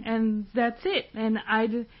 Mm-hmm. And that's it. And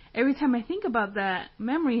every time I think about that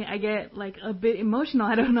memory, I get like a bit emotional.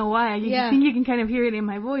 I don't know why. I think you can kind of hear it in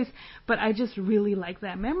my voice, but I just really like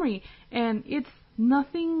that memory. And it's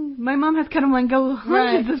nothing. My mom has cut a mango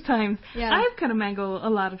hundreds of times. Yeah. I've cut a mango a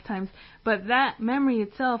lot of times, but that memory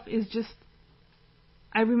itself is just,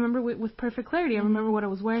 I remember with perfect clarity. I remember what I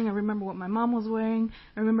was wearing. I remember what my mom was wearing.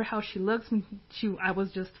 I remember how she looks. I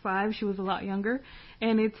was just 5. She was a lot younger,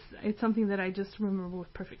 and it's something that I just remember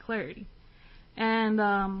with perfect clarity. And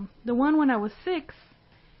the one when I was 6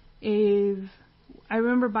 is, I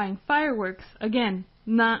remember buying fireworks. Again,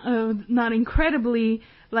 not incredibly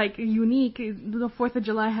like unique. The 4th of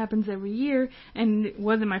July happens every year, and it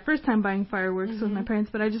wasn't my first time buying fireworks with my parents.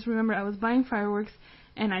 But I just remember I was buying fireworks,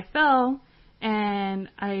 and I fell. And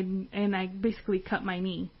I basically cut my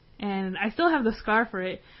knee, and I still have the scar for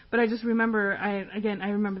it. But I just remember, I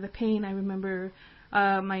remember the pain. I remember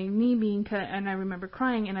my knee being cut, and I remember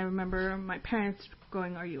crying, and I remember my parents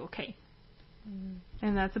going, "Are you okay?"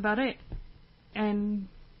 And that's about it. And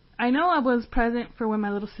I know I was present for when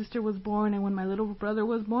my little sister was born and when my little brother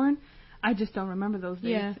was born. I just don't remember those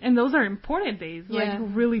days. Yeah. And those are important days, like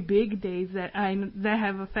really big days that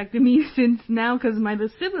have affected me since now because my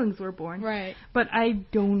little siblings were born. Right. But I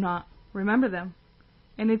do not remember them.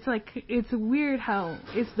 And it's like, it's weird how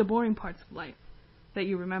it's the boring parts of life that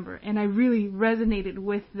you remember. And I really resonated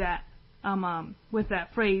with that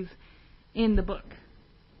phrase in the book.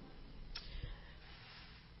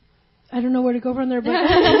 I don't know where to go from there, but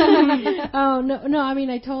no. I mean,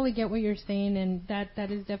 I totally get what you're saying, and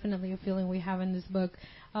that is definitely a feeling we have in this book.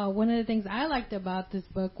 One of the things I liked about this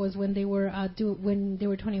book was when they were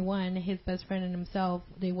 21, his best friend and himself,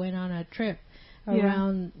 they went on a trip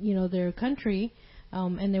around their country,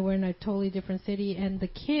 and they were in a totally different city. And the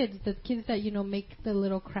kids that make the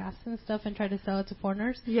little crafts and stuff and try to sell it to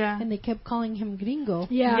foreigners, and they kept calling him Gringo.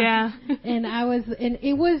 Yeah. And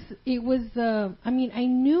it was. I mean, I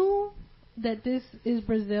knew that this is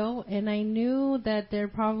Brazil, and I knew that they're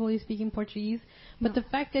probably speaking Portuguese, but the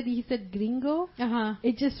fact that he said Gringo,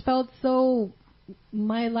 it just felt so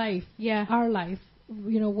my life, our life.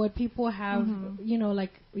 What people have,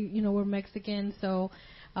 we're Mexican, so.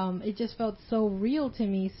 It just felt so real to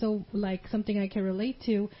me, so like something I can relate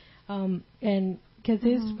to, and because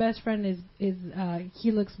his best friend is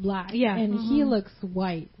he looks black, and he looks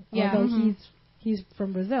white, although he's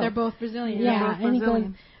from Brazil. They're both Brazilian. And he goes,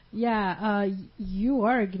 you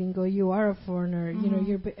are a gringo, you are a foreigner,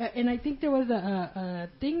 you're. And I think there was a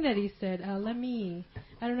thing that he said.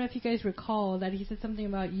 I don't know if you guys recall that he said something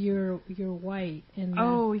about you're white. And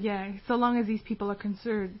so long as these people are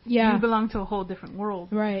concerned, you belong to a whole different world,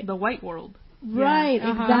 right? The white world. Right,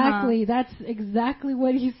 exactly. That's exactly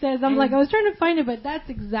what he says. I was trying to find it, but that's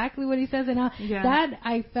exactly what he says, and that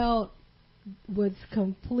I felt was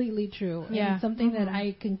completely true. And something that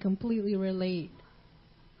I can completely relate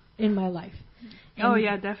in my life.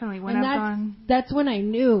 And, definitely. That's when I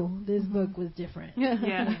knew this book was different.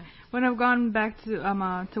 When I've gone back to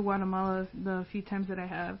Guatemala the few times that I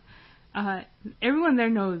have, everyone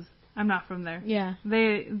there knows I'm not from there. Yeah.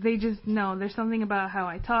 They just know. There's something about how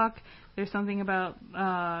I talk. There's something about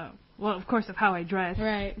of course, of how I dress.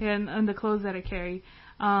 Right. And the clothes that I carry.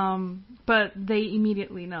 But they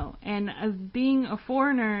immediately know. And as being a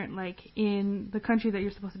foreigner, like in the country that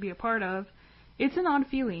you're supposed to be a part of, it's an odd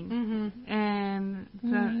feeling, and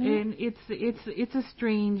it's a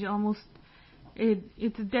strange, almost.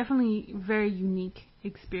 It's definitely very unique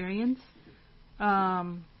experience.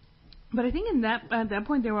 But I think at that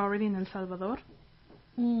point they were already in El Salvador.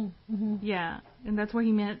 Yeah, and that's where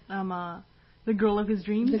he met the girl of his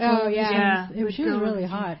dreams. She was really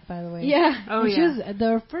hot, by the way. Yeah.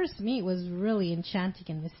 Their first meet was really enchanting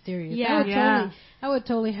and mysterious. I would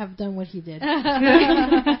totally have done what he did.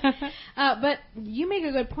 But you make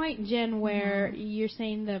a good point, Jen, where you're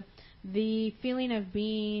saying the feeling of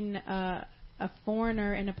being a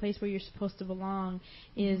foreigner in a place where you're supposed to belong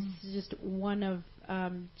is just one of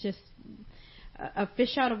just a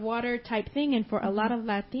fish out of water type thing. And for a lot of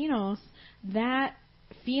Latinos, that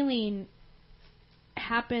feeling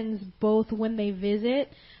happens both when they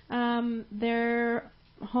visit their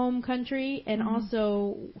home country and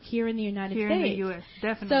also here in the United States. Here in the U.S.,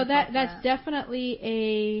 definitely. So that's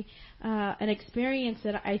definitely an experience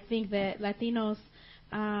that I think that Latinos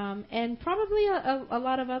and probably a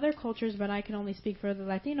lot of other cultures, but I can only speak for the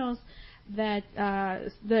Latinos, that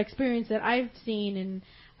the experience that I've seen and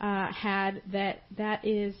had, that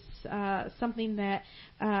is something that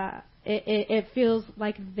it feels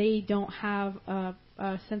like they don't have a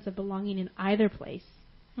sense of belonging in either place.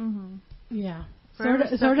 Mm-hmm. Yeah.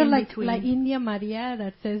 Sort of like India Maria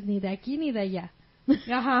that says ni de aquí ni de allá.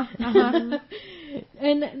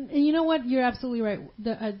 And you know what? You're absolutely right.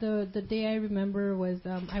 The day I remember was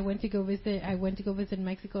I went to go visit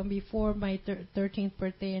Mexico, and before my 13th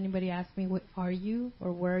birthday, anybody asked me, "What are you?"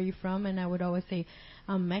 or "Where are you from?" and I would always say,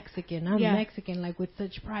 "I'm Mexican. I'm Mexican," like with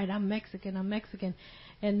such pride. I'm Mexican. I'm Mexican.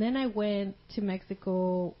 And then I went to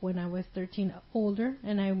Mexico when I was 13, older,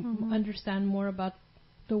 and I understand more about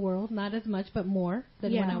the world, not as much, but more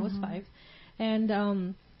than when I was 5.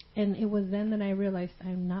 And it was then that I realized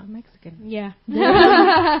I'm not Mexican. Yeah.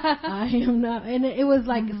 I am not. And it was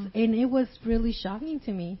like, and it was really shocking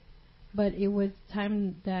to me. But it was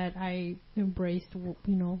time that I embraced,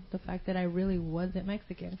 the fact that I really wasn't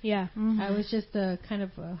Mexican. Yeah. I was just a kind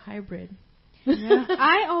of a hybrid. Yeah.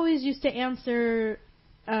 I always used to answer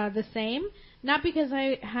the same. Not because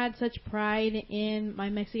I had such pride in my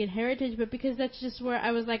Mexican heritage, but because that's just where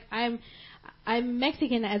I was like, I'm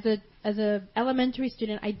Mexican. As a elementary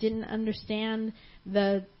student, I didn't understand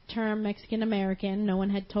the term Mexican American. No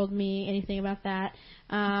one had told me anything about that,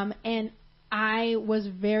 and I was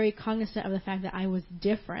very cognizant of the fact that I was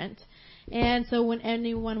different. And so when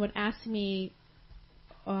anyone would ask me,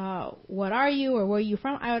 what are you or where are you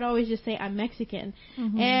from, I would always just say I'm Mexican.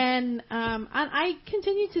 And I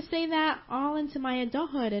continued to say that all into my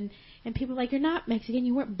adulthood, and people are like, you're not Mexican,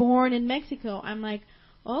 you weren't born in Mexico. I'm like,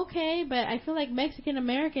 okay, but I feel like Mexican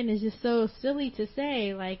American is just so silly to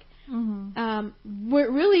say. Like,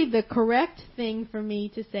 really the correct thing for me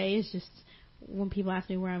to say is just, when people ask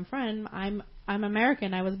me where I'm from, I'm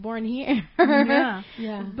American. I was born here. Yeah.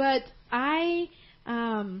 But I'm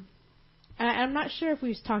not sure if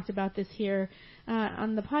we've talked about this here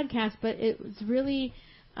on the podcast, but it was really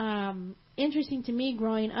interesting to me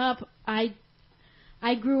growing up. I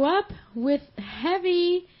grew up with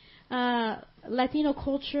heavy Latino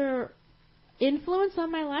culture influence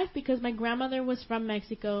on my life because my grandmother was from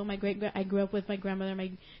Mexico. I grew up with my grandmother,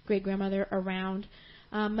 my great-grandmother around.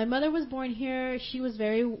 My mother was born here. She was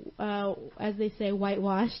very, as they say,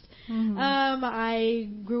 whitewashed. I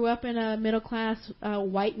grew up in a middle-class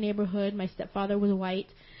white neighborhood. My stepfather was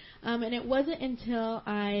white. And it wasn't until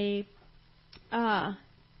I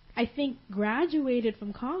think graduated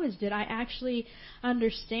from college did I actually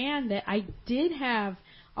understand that I did have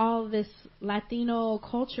all this Latino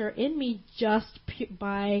culture in me just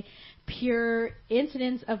by pure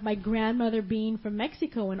incidents of my grandmother being from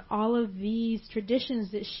Mexico and all of these traditions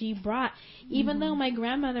that she brought. Even though my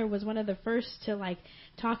grandmother was one of the first to like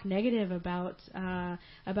talk negative about the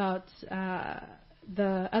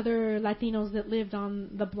other Latinos that lived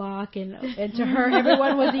on the block, and to her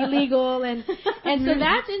everyone was illegal, and so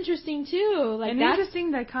that's interesting too. Like, an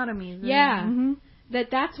interesting dichotomy. Yeah.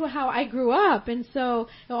 That's how I grew up, and so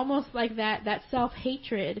almost like that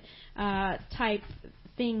self-hatred type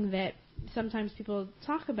thing that sometimes people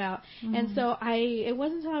talk about. And so it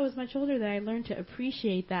wasn't until I was much older that I learned to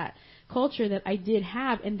appreciate that culture that I did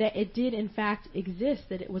have, and that it did in fact exist,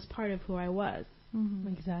 that it was part of who I was.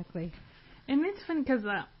 Exactly. And it's funny because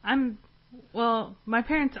my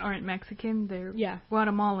parents aren't Mexican, they're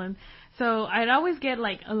Guatemalan, so I'd always get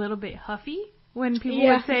like a little bit huffy when people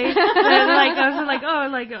would say that,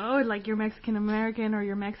 like you're Mexican American or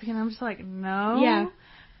you're Mexican. I'm just like, no,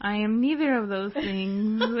 I am neither of those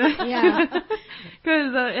things.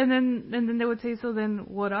 Because and then they would say, so then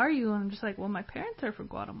what are you? And I'm just like, well, my parents are from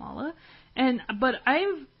Guatemala, but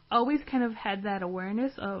I've always kind of had that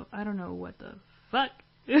awareness of, I don't know what the fuck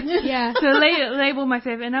to label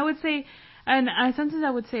myself. And I would say, sometimes I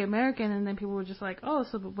would say American, and then people were just like, oh,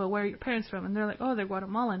 so but where are your parents from? And they're like, oh, they're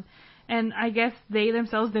Guatemalan. And I guess they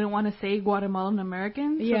themselves didn't want to say Guatemalan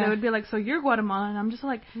American, so they would be like, so you're Guatemalan. And I'm just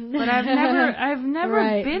like, but I've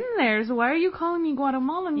never been there, so why are you calling me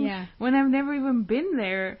Guatemalan when I've never even been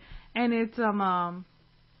there? And it's and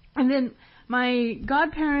then my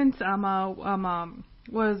godparents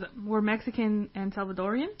were Mexican and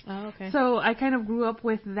Salvadorian. Oh, okay. So I kind of grew up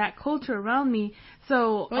with that culture around me.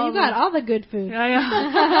 So you got all the good food.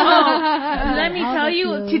 Let me tell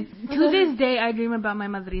you, to this day, I dream about my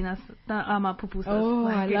madrinas, pupusas. Oh,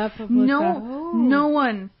 I love pupusas. No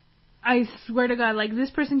one. I swear to God, like, this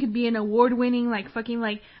person could be an award-winning, like, fucking,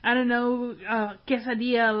 like, I don't know,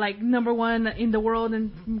 quesadilla, like, #1 in the world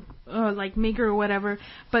and, like, maker or whatever,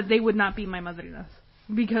 but they would not be my madrinas.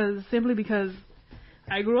 Simply because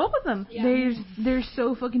I grew up with them. Yeah. They're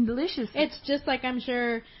so fucking delicious. It's just like I'm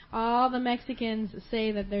sure all the Mexicans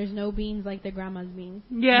say that there's no beans like their grandma's beans.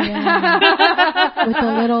 Yeah. With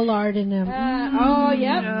a little lard in them. Oh,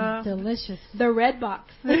 yep. Yeah. Delicious. The red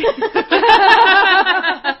box.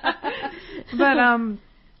 But,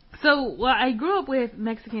 so, I grew up with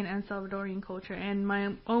Mexican and Salvadorian culture, and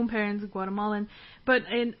my own parents Guatemalan,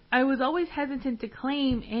 and I was always hesitant to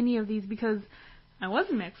claim any of these because I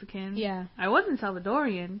wasn't Mexican. Yeah. I wasn't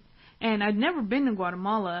Salvadorian, and I'd never been to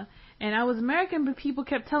Guatemala, and I was American, but people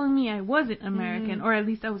kept telling me I wasn't American, or at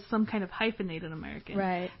least I was some kind of hyphenated American.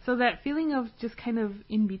 Right. So that feeling of just kind of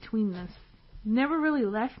in-betweenness never really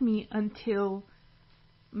left me until,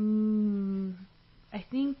 I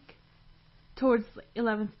think, towards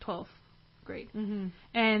 11th, 12th grade. Mm-hmm.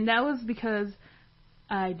 And that was because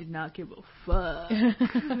I did not give a fuck.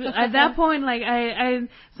 At that point, like, I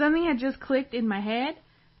something had just clicked in my head,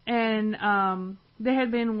 and there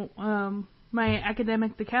had been my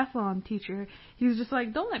academic decathlon teacher. He was just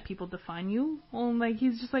like, don't let people define you.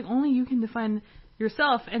 He's just like, only you can define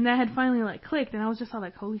yourself. And that had finally, like, clicked, and I was just all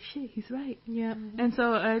like, holy shit, he's right. Yeah. And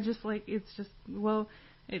so I just, like, it's just, well...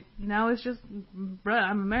 now it's just, bruh,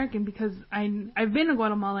 I'm American because I've been to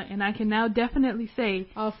Guatemala, and I can now definitely say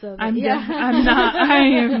also I am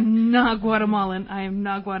not Guatemalan. I am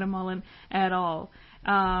not Guatemalan at all.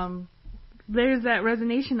 There's that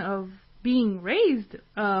resonation of being raised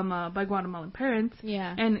by Guatemalan parents,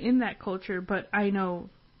 and in that culture, but I know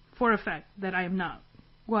for a fact that I am not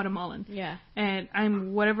Guatemalan. Yeah. And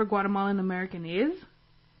I'm whatever Guatemalan American is,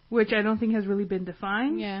 which I don't think has really been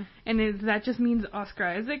defined. Yeah. And that just means Oscar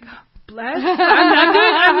Isaac. Bless.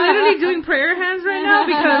 I'm literally doing prayer hands right now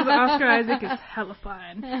because Oscar Isaac is hella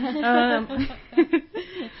fine.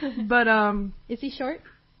 But is he short?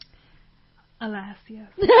 Alas,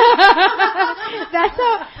 yes. That's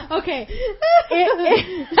so okay.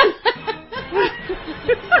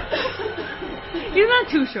 He's not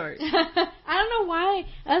too short. I don't know why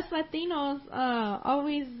us Latinos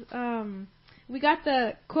always we got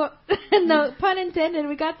the quote, no pun intended,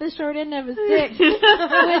 we got the short end of a stick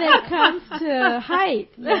when it comes to height.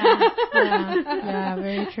 Yeah,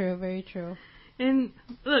 very true, very true. And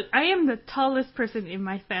look, I am the tallest person in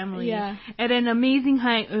my family at an amazing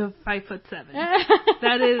height of 5'7".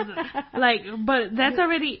 That is but that's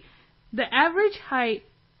already the average height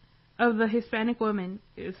of the Hispanic woman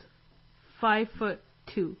is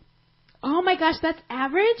 5'2". Oh my gosh, that's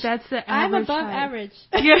average? That's the average. I'm above height. average.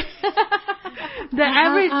 Yeah. The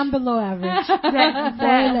average. I'm below average.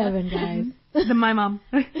 4'11", guys. My mom.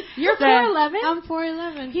 You're 4'11"? I'm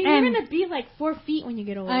 4'11". You're gonna be like 4 feet when you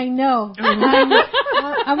get older. I know.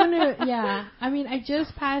 I'm gonna. Yeah. I mean, I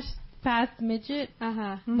just passed midget.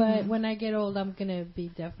 But when I get old, I'm gonna be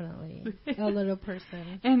definitely a little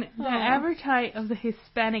person. And the average height of the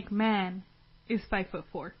Hispanic man is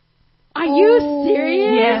 5'4". Are you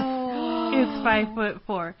serious? Yes. It's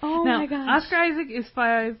 5'4". Oh now, my gosh. Oscar Isaac is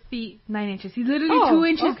 5 feet 9 inches. He's literally 2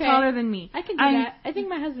 inches taller than me. I can do that. I think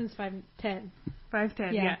my husband's 5'10".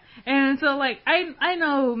 5'10", yeah. And so, like, I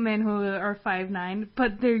know men who are 5'9",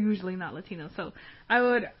 but they're usually not Latino. So I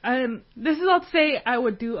would, this is all to say, I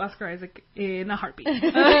would do Oscar Isaac in a heartbeat.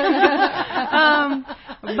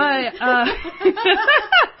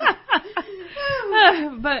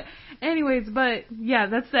 But anyways, yeah,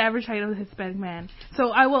 that's the average height of the Hispanic man. So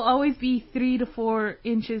I will always be 3 to 4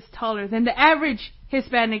 inches taller than the average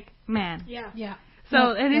Hispanic man. Yeah. Yeah.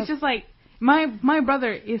 So, and it's just like, my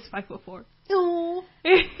brother is 5'4". Oh.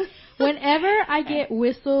 Whenever I get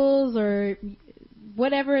whistles or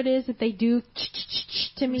whatever it is that they do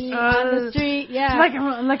to me on the street, like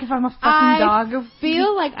if I'm a fucking dog. I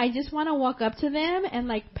feel like I just want to walk up to them and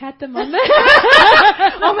like pat them on the.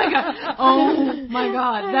 Oh my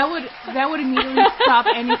god! That would immediately stop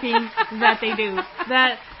anything that they do.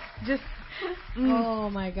 That just. Oh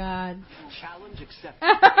my god! Challenge accepted.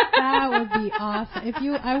 That would be awesome.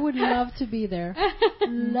 I would love to be there.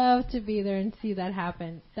 Love to be there and see that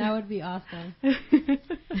happen. That would be awesome.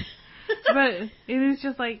 But it is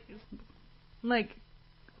just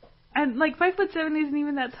and 5'7" isn't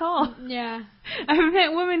even that tall. Yeah. I've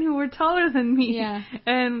met women who were taller than me. Yeah.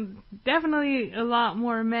 And definitely a lot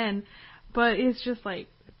more men. But it's just like,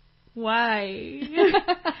 why?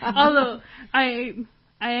 Although I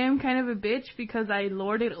am kind of a bitch because I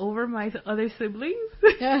lord it over my other siblings.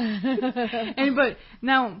 But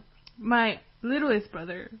now my littlest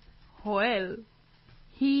brother, Joel,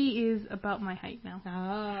 he is about my height now.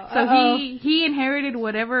 Oh. So he inherited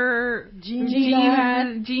whatever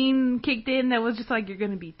gene kicked in that was just like, you're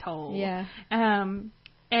going to be tall. Yeah. And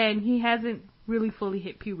he hasn't really fully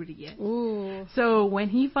hit puberty yet. Ooh. So when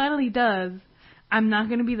he finally does, I'm not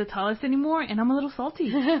gonna be the tallest anymore, and I'm a little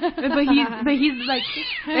salty. but he's like,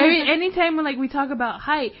 anytime like we talk about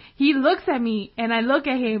height, he looks at me and I look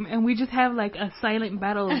at him, and we just have like a silent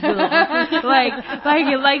battle. like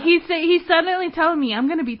he's suddenly telling me I'm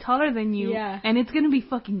gonna be taller than you, and it's gonna be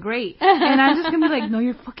fucking great, and I'm just gonna be like, no,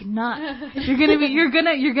 you're fucking not.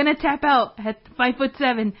 You're gonna tap out at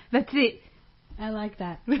 5'7". That's it. I like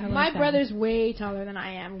that. My brother's way taller than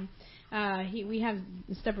I am. We have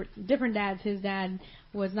different dads. His dad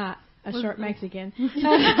was not a short Mexican.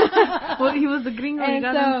 Well, he was a gringo. And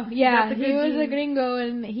he was a gringo,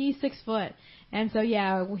 and he's 6 foot. And so,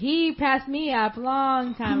 he passed me up a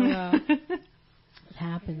long time ago. It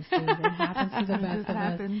happens, dude. It happens to the best of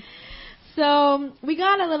us. So we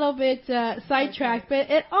got a little bit sidetracked, but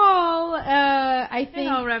it all, I think,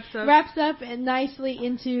 wraps up nicely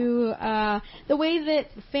into the way that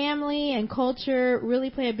family and culture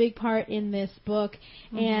really play a big part in this book,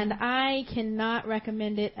 and I cannot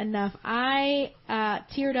recommend it enough. I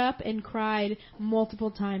teared up and cried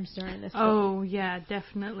multiple times during this book. Oh, yeah,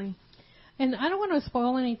 definitely. And I don't want to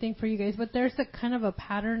spoil anything for you guys, but there's a kind of a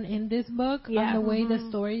pattern in this book on the way the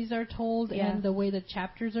stories are told and the way the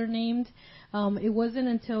chapters are named. It wasn't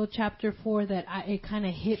until chapter 4 that it kind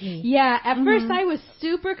of hit me. Yeah, at first I was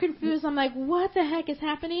super confused. I'm like, what the heck is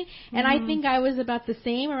happening? And I think I was about the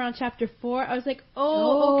same around chapter 4. I was like,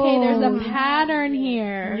 okay, there's a pattern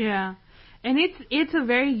here. Yeah. And it's a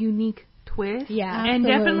very unique twist. Yeah, and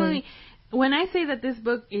definitely, when I say that this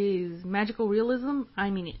book is magical realism, I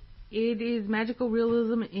mean it. It is magical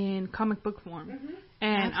realism in comic book form.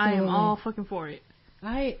 And I am all fucking for it.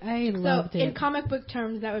 I loved it. So, in comic book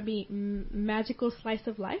terms, that would be magical slice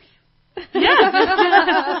of life?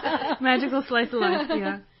 Yeah. Magical slice of life,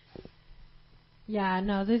 yeah. Yeah,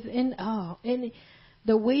 no, and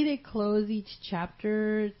the way they close each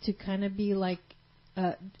chapter to kind of be like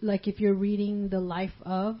if you're reading the life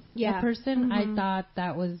of a person, I thought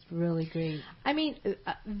that was really great. I mean,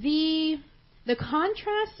 the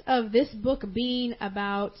contrast of this book being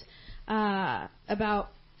about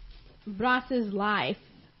Brass's life,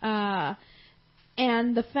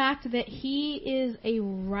 and the fact that he is a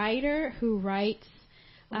writer who writes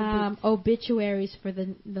obituaries for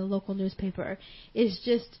the local newspaper is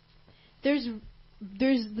just there's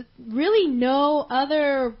really no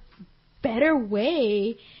other better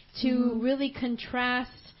way to really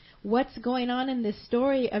contrast what's going on in this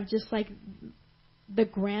story of just like the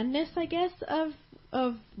grandness, I guess,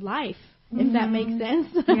 of life, if that makes sense.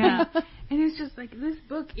 Yeah. And it's just like, this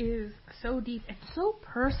book is so deep and so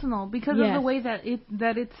personal because of the way that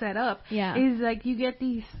it's set up. Yeah. Is like you get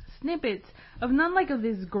these snippets of not like of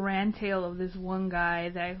this grand tale of this one guy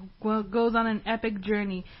that goes on an epic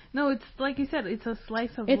journey. No, it's like you said, it's a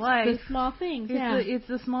slice of life. It's the small things. It's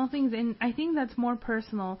the small things, and I think that's more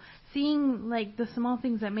personal. Seeing like the small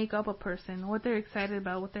things that make up a person, what they're excited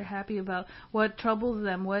about, what they're happy about, what troubles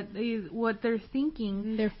them, what they're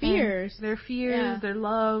thinking, their fears, their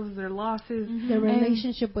loves, their losses, their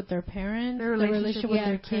relationship with their parents, their relationship with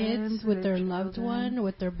their kids, with their loved one,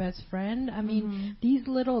 with their best friend. I mean, these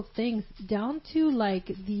little things, down to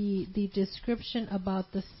like the description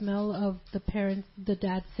about the smell of the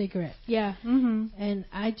dad's cigarette. Yeah. And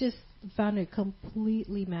I just found it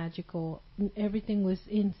completely magical. Everything was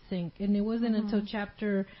in sync, and it wasn't until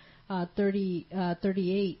chapter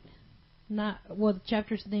 38. The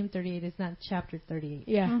chapter's name 38 is not chapter 38.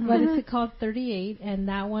 Yeah. But it's called 38, and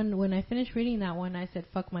that one, when I finished reading that one, I said,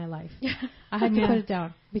 fuck my life. I had to put it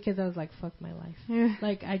down because I was like, fuck my life. Yeah.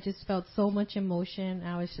 Like, I just felt so much emotion.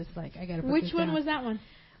 I was just like, I gotta put Which this one down. was that one?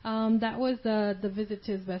 That was the visit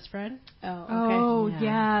to his best friend. Oh, okay. Oh,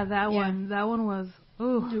 yeah, that one. That one was...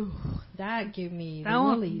 Ooh. That gave me that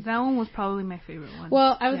one was probably my favorite one.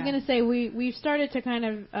 Well, I was going to say, we've started to kind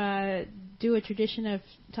of do a tradition of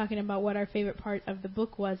talking about what our favorite part of the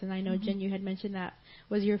book was, and I know, Jen, you had mentioned that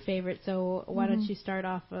was your favorite, so why don't you start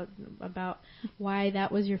off about why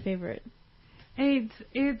that was your favorite? It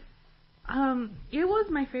was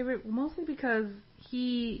my favorite mostly because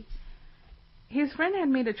his friend had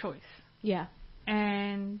made a choice. Yeah.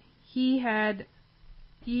 And he had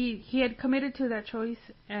committed to that choice,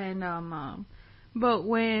 and but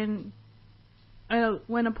when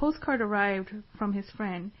a postcard arrived from his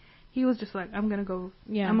friend, he was just like, I'm gonna go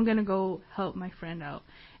help my friend out.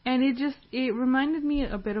 And it reminded me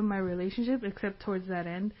a bit of my relationship, except towards that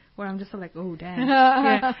end, where I'm just like, oh damn,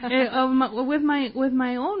 with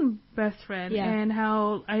my own best friend, and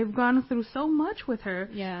how I've gone through so much with her,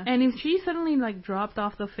 and if she suddenly like dropped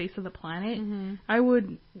off the face of the planet,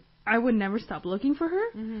 I would never stop looking for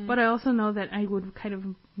her, but I also know that I would kind of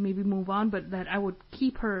maybe move on, but that I would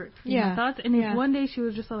keep her in my thoughts. And if one day she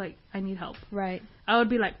was just like, I need help. Right. I would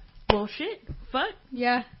be like, bullshit, fuck.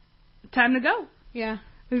 Yeah. Time to go. Yeah.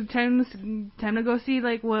 Time to go see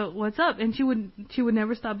like what's up. And she would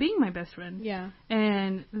never stop being my best friend. Yeah.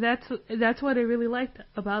 And that's what I really liked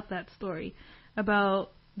about that story,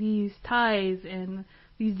 about these ties and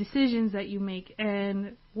these decisions that you make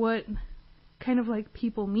and what kind of like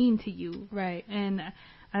people mean to you. Right. And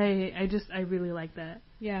I really like that.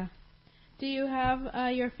 Yeah. Do you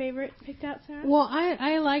have your favorite picked out, Sarah? Well,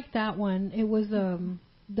 I like that one. It was the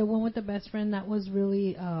one with the best friend. That was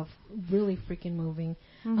really really freaking moving.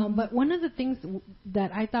 But one of the things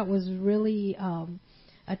that I thought was really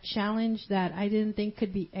a challenge that I didn't think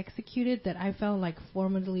could be executed, that I felt like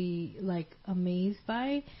formally like amazed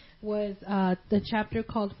by, was the chapter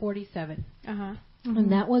called 47.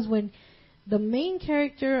 And that was when the main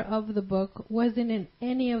character of the book wasn't in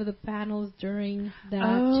any of the panels during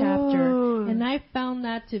that chapter. And I found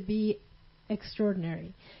that to be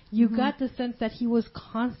extraordinary. You got the sense that he was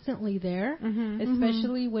constantly there,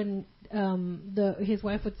 especially when his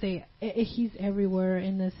wife would say he's everywhere,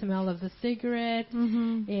 in the smell of the cigarette,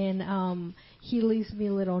 and he leaves me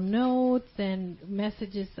little notes and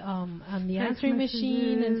messages on the answering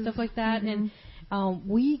machine and stuff like that. And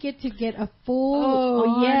we get a full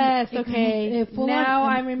now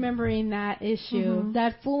I'm remembering that issue.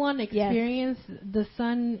 That full on experience. The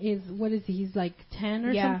son is, what is he? He's like 10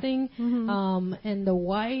 or something. And the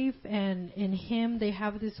wife and him, they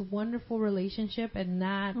have this wonderful relationship, and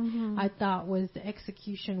that I thought was, the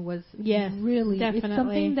execution was really definitely. It's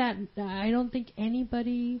something that I don't think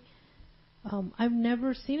anybody I've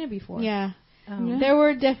never seen it before. There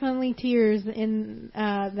were definitely tears in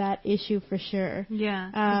that issue for sure.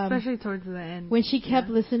 Yeah, especially towards the end. When she kept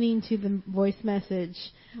listening to the voice message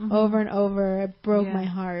over and over, it broke my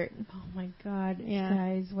heart. Oh my God,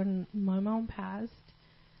 guys! When my mom passed,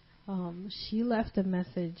 she left a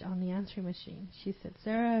message on the answering machine. She said,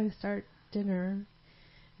 "Sarah, start dinner,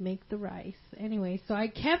 make the rice." Anyway, so I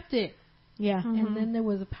kept it. Yeah. And then there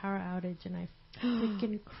was a power outage, and I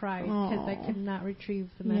freaking cried because I could not retrieve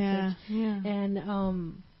the message. And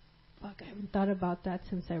fuck, I haven't thought about that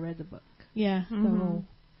since I read the book. So,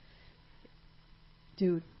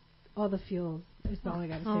 dude, all the feels is all I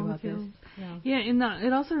gotta say about this. And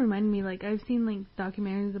it also reminded me, like, I've seen like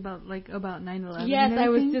documentaries about 9/11. Yes, I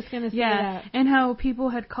was just gonna say that. And how people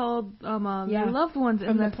had called their loved ones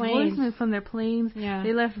from left voicemails from their planes.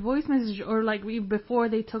 They left voice message, or like before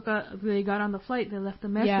they got on the flight, they left a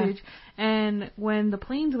message. And when the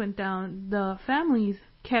planes went down, the families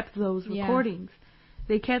kept those recordings.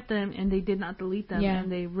 They kept them, and they did not delete them,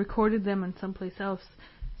 and they recorded them in someplace else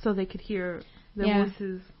so they could hear their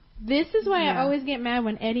voices. This is why I always get mad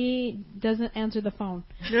when Eddie doesn't answer the phone.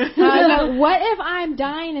 What if I'm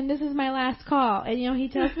dying and this is my last call? And, he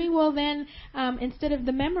tells me, well, then, instead of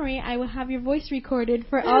the memory, I will have your voice recorded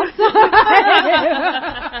for all time.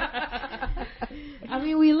 I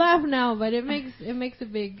mean, we laugh now, but it makes a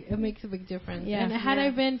big difference. And had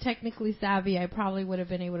I been technically savvy, I probably would have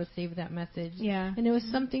been able to save that message. And it was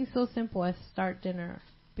something so simple as start dinner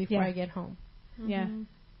before I get home.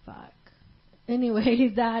 Fuck. Anyway,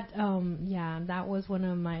 that was one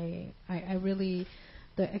of my. I really,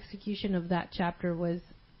 the execution of that chapter was,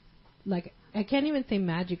 like, I can't even say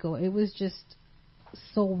magical. It was just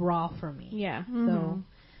so raw for me. So,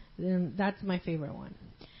 then that's my favorite one.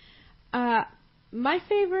 My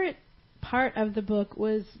favorite part of the book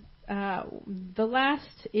was the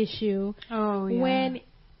last issue. When,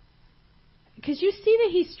 because you see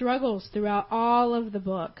that he struggles throughout all of the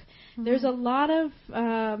book. There's a lot of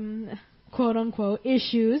quote unquote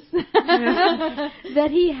issues that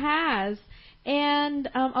he has, and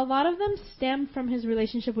a lot of them stem from his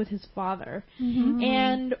relationship with his father.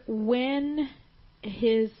 And when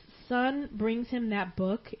his son brings him that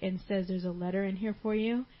book and says, "There's a letter in here for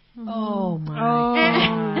you," oh my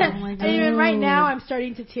God. And even right now I'm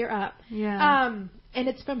starting to tear up. And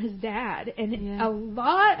it's from his dad. And a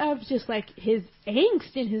lot of just like his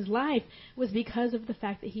angst in his life was because of the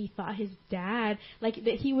fact that he thought his dad, like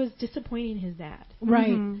that he was disappointing his dad.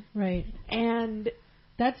 Right. And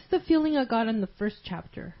that's the feeling I got in the first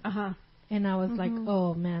chapter. And I was like,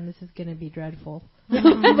 oh man, this is going to be dreadful.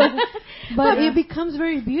 But it becomes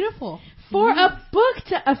very beautiful. For a book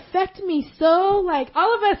to affect me so, like,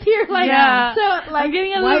 all of us here, like, so, like, I'm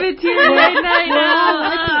getting a little bit teary right now.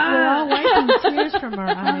 We're all wiping tears from our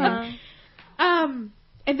eyes.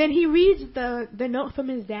 And then he reads the note from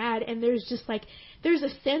his dad, and there's just, like, there's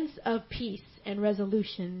a sense of peace and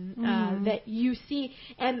resolution that you see,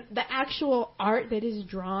 and the actual art that is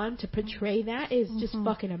drawn to portray that is just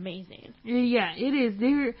fucking amazing. Yeah, it is.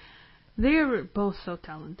 They're both so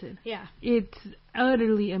talented. Yeah. It's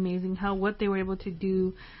utterly amazing what they were able to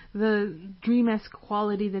do, the dream-esque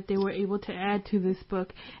quality that they were able to add to this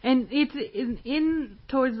book. And it's in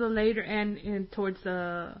towards the later end, and towards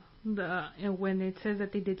the when it says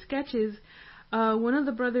that they did sketches, one of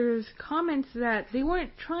the brothers comments that they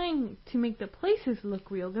weren't trying to make the places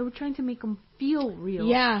look real. They were trying to make them feel real.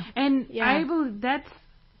 Yeah. And I believe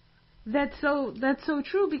that's so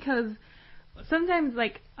true, because sometimes,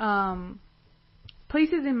 like,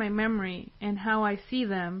 places in my memory and how I see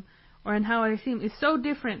them, or and how I see them, is so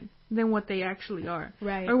different than what they actually are.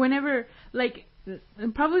 Right. Or whenever, like,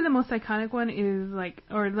 probably the most iconic one is, like,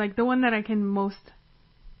 or, like, the one that I can most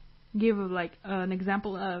give, like, an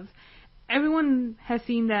example of. Everyone has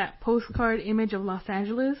seen that postcard image of Los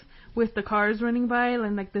Angeles with the cars running by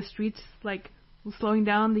and, like, the streets, like, slowing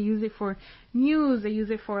down. They use it for news. They use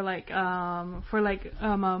it for movie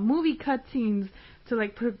cutscenes to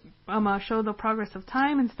like show the progress of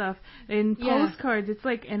time and stuff. In postcards, it's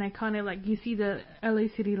like an iconic, like you see the LA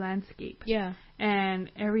city landscape. Yeah. And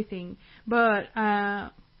everything. But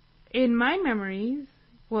in my memories,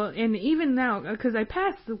 well, and even now, because I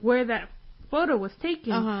passed where that photo was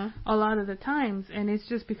taken a lot of the times, and it's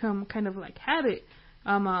just become kind of like habit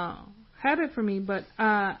for me. But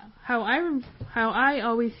how I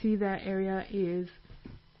always see that area is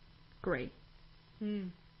gray.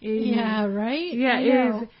 Yeah, right.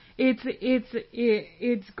 Yeah,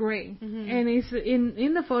 it's gray, and it's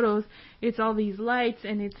in the photos. It's all these lights,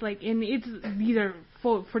 and it's like, and it's these are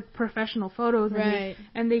for professional photos, right?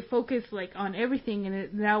 And they focus like on everything,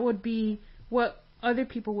 and that would be what other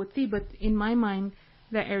people would see. But in my mind,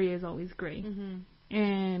 that area is always gray,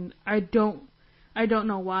 and I don't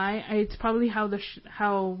know why. It's probably how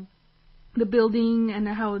the building and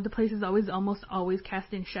how the place is almost always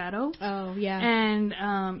cast in shadow. Oh, yeah.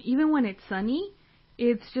 And even when it's sunny,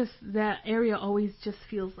 it's just that area always just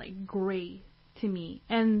feels like gray to me.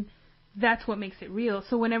 And that's what makes it real.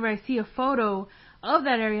 So whenever I see a photo of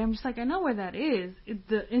that area, I'm just like, I know where that is.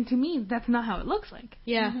 And to me, that's not how it looks like.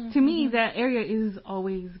 Yeah. To me, that area is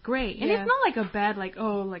always gray. And it's not like a bad, like,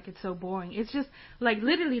 oh, like it's so boring. It's just like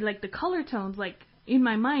literally like the color tones, like, in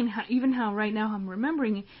my mind, even how right now I'm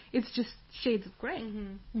remembering it, it's just shades of gray.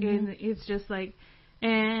 And it's just like,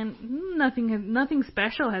 and nothing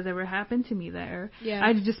special has ever happened to me there. Yeah.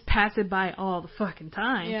 I just pass it by all the fucking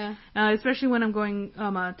time. Yeah. Especially when I'm going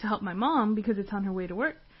to help my mom because it's on her way to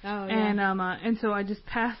work. Oh, yeah. And so I just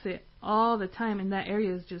pass it all the time, and that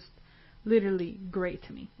area is just literally gray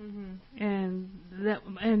to me. And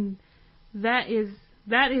that is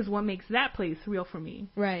what makes that place real for me.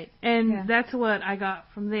 Right. And that's what I got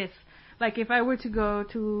from this. Like, if I were to go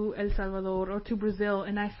to El Salvador or to Brazil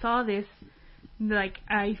and I saw this, like,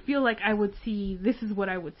 I feel like I would see, this is what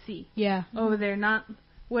I would see. Yeah. Over there, not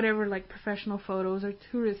whatever, like, professional photos or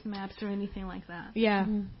tourist maps or anything like that. Yeah.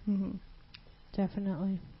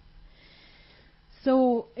 Definitely.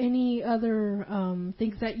 So, any other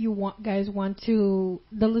things that you guys want the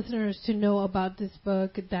listeners to know about this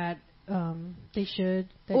book that they should?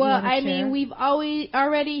 Well, I mean, we've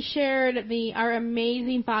already shared our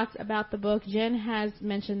amazing thoughts about the book. Jen has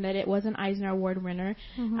mentioned that it was an Eisner Award winner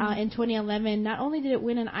in 2011. Not only did it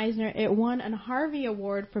win an Eisner, it won an Harvey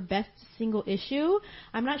Award for Best Single Issue.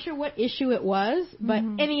 I'm not sure what issue it was, but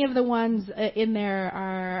any of the ones in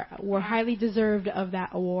there were highly deserved of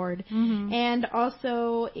that award. And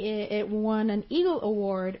also, it won an Eagle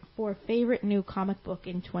Award for Favorite New Comic Book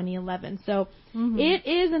in 2011. So it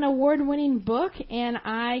is an award-winning book, and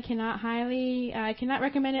I cannot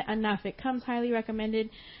recommend it enough. It comes highly recommended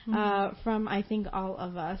from, I think, all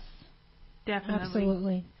of us. Definitely.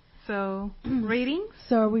 Absolutely. So, ratings?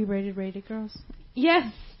 So, are we rated girls?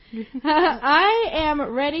 Yes. I am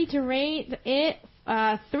ready to rate it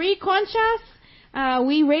 3 conchas.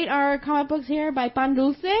 We rate our comic books here by Pan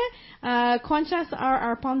Dulce. Conchas are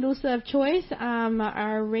our Pan Dulce of choice.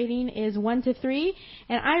 Our rating is 1 to 3.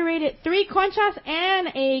 And I rate it 3 conchas and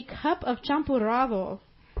a cup of champurrado.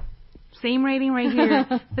 Same rating right here.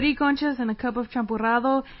 3 conchas and a cup of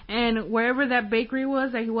champurrado. And wherever that bakery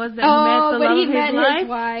was that he met the love of his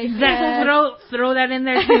life. Yes. Throw that in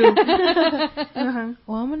there too.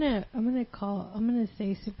 Well, I'm gonna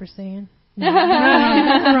say Super Saiyan. No,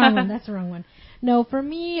 that's the wrong one. No, for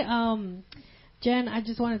me, Jen, I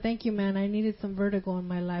just want to thank you, man. I needed some vertigo in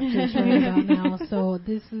my life just right about now. So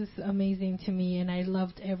this is amazing to me, and I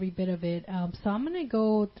loved every bit of it. So I'm going to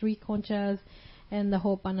go 3 conchas and the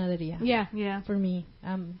whole panaderia. Yeah. For me,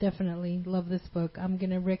 definitely love this book. I'm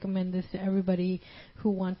gonna recommend this to everybody who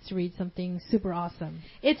wants to read something super awesome.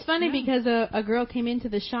 It's funny because a girl came into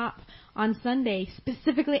the shop on Sunday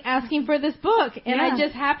specifically asking for this book, and I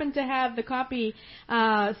just happened to have the copy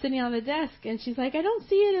sitting on the desk, and she's like, I don't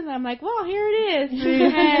see it, and I'm like, well, here it is.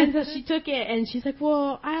 And so she took it, and she's like,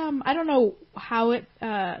 well, I don't know how it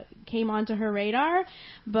came onto her radar,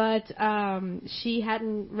 but she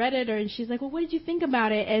hadn't read it, and she's like, well, what did you think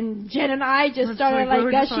about it? And Jen and I just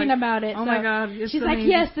started gushing about it. Oh, so my God. She's amazing. like,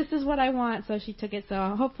 yes, this is what I want. So she took it.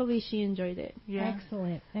 So hopefully she enjoyed it. Yeah.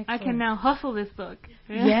 Excellent. I can now hustle this book.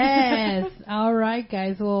 Yes. All right,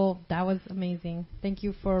 guys. Well, that was amazing. Thank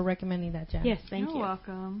you for recommending that, Jen. Yes, thank you. You're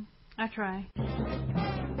welcome. I try.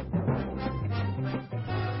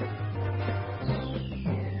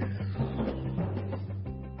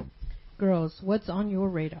 Girls, what's on your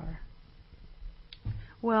radar?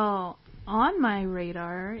 Well, on my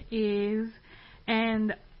radar is,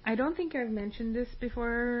 and I don't think I've mentioned this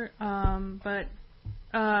before, but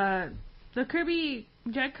the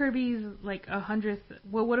Jack Kirby's like 100th,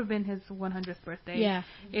 what would have been his 100th birthday,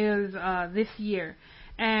 is this year.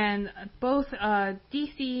 And both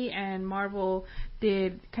DC and Marvel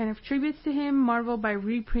did kind of tributes to him. Marvel by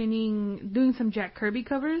doing some Jack Kirby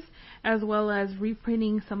covers, as well as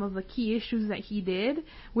reprinting some of the key issues that he did,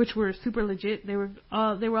 which were super legit. They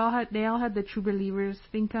all had the True Believers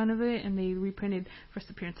thing kind of it, and they reprinted first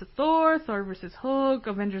appearance of Thor vs. Hulk,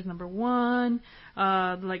 Avengers #1,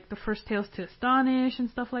 like the first Tales to Astonish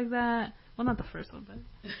and stuff like that. Well, not the first one, but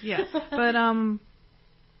yeah, but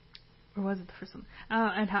or was it the first one?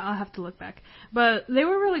 I'll have to look back. But they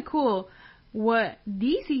were really cool. What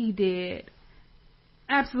DC did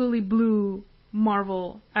absolutely blew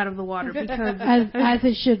Marvel out of the water because as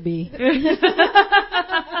it should be.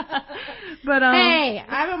 But hey,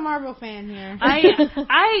 I'm a Marvel fan here.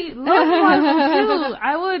 I love Marvel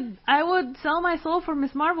too. I would sell my soul for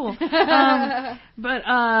Miss Marvel. But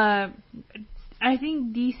I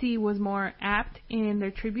think DC was more apt in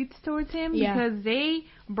their tributes towards him because they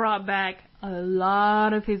brought back a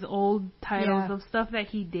lot of his old titles of stuff that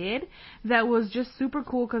he did that was just super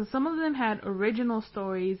cool because some of them had original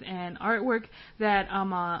stories and artwork that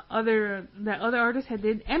other artists had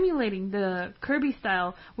did emulating the Kirby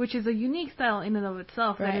style, which is a unique style in and of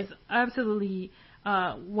itself that is absolutely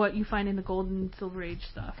what you find in the Gold and Silver Age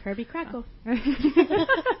stuff. Kirby Crackle.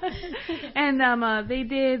 And they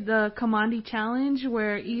did the Kamandi Challenge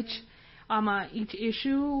where each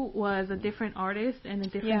issue was a different artist and a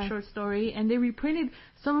different short story, and they reprinted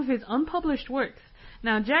some of his unpublished works.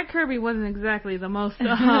 Now, Jack Kirby wasn't exactly the most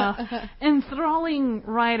enthralling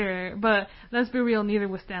writer, but let's be real, neither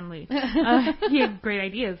was Stan Lee. He had great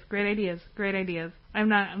ideas. I'm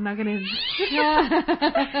not gonna.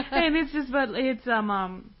 And it's just,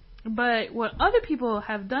 but what other people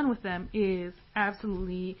have done with them is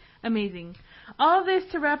absolutely amazing. All this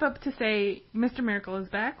to wrap up to say, Mr. Miracle is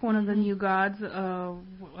back, one of the new gods of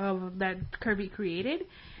that Kirby created,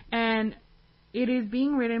 and it is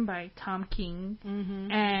being written by Tom King,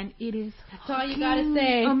 and it is that's all you gotta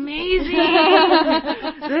say. Amazing.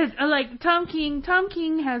 Like Tom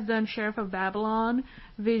King has done Sheriff of Babylon,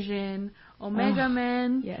 Vision, Omega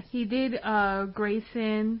Man. Yes. He did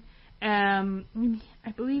Grayson. I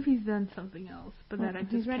believe he's done something else, but that I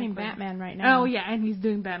just he's writing Batman right now. Oh yeah, and he's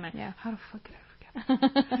doing Batman. Yeah. How the fuck could I forget?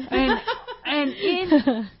 and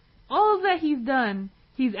in all of that he's done,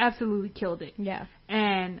 he's absolutely killed it. Yeah.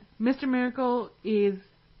 And Mr. Miracle is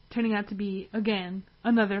turning out to be again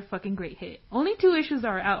another fucking great hit. Only 2 issues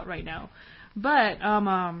are out right now, but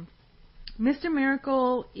Mr.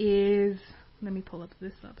 Miracle is. Let me pull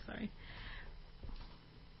this up. Sorry.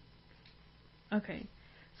 Okay.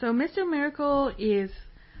 So Mr. Miracle is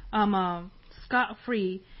Scott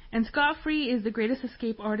Free, and Scott Free is the greatest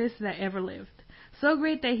escape artist that ever lived. So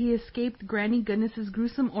great that he escaped Granny Goodness's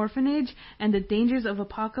gruesome orphanage and the dangers of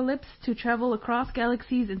apocalypse to travel across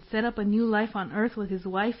galaxies and set up a new life on Earth with his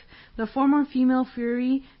wife, the former female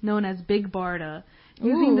Fury known as Big Barda.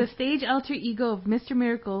 Using the stage alter ego of Mr.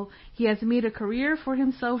 Miracle, he has made a career for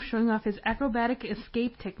himself showing off his acrobatic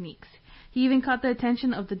escape techniques. He even caught the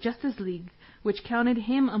attention of the Justice League, which counted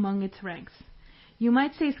him among its ranks. You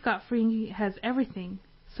might say Scott Free has everything,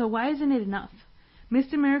 so why isn't it enough?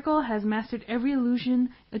 Mr. Miracle has mastered every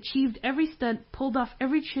illusion, achieved every stunt, pulled off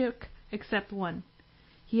every trick except one.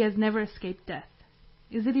 He has never escaped death.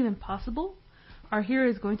 Is it even possible? Our hero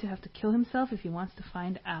is going to have to kill himself if he wants to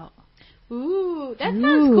find out. Ooh, that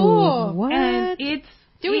sounds cool. What? And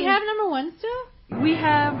Do we have #1 still? We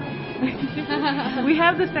have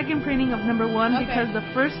the second printing of #1 because the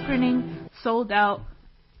first printing sold out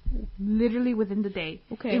literally within the day.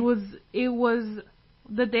 Okay. It was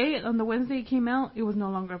the day on the Wednesday it came out. It was no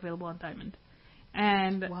longer available on Diamond,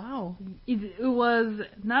 and wow, it was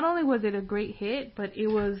not only was it a great hit, but it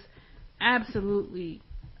was absolutely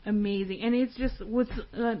amazing. And it's just with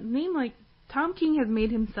a name like Tom King has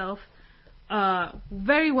made himself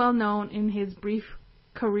very well known in his brief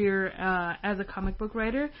career as a comic book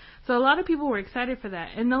writer. So a lot of people were excited for that.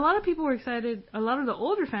 And a lot of people were excited, a lot of the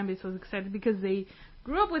older fan base was excited because they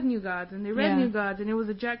grew up with New Gods and they read New Gods, and it was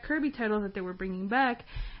a Jack Kirby title that they were bringing back.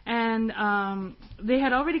 And they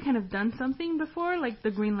had already kind of done something before, like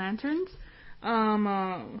the Green Lanterns.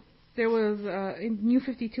 There was in New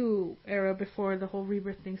 52 era, before the whole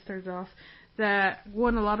Rebirth thing started off, that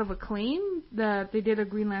won a lot of acclaim, that they did a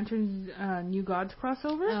Green Lantern New Gods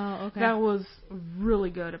crossover. Oh, okay. That was really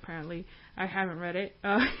good, apparently. I haven't read it.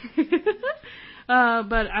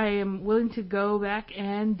 But I am willing to go back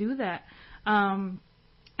and do that.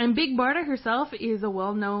 And Big Barda herself is a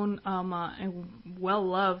well-known and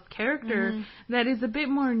well-loved character that is a bit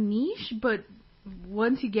more niche, but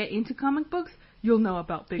once you get into comic books, you'll know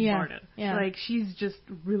about Big Barda. Yeah. Like, she's just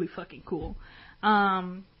really fucking cool.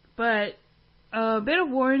 But a bit of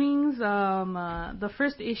warnings. The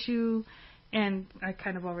first issue, and I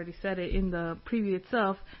kind of already said it in the preview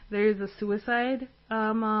itself, there is a suicide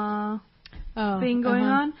thing going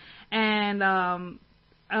on. And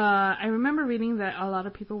I remember reading that a lot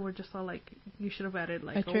of people were just all like, you should have added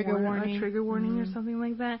like a trigger warning or something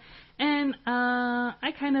like that. And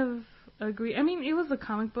I kind of agree. I mean, it was a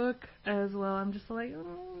comic book as well. I'm just like,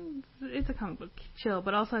 oh, it's a comic book, chill.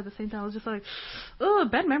 But also at the same time, I was just like, oh,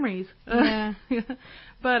 bad memories. Yeah.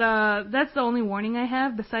 But that's the only warning I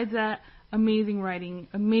have. Besides that, amazing writing,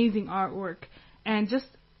 amazing artwork, and just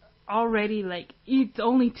already, like, it's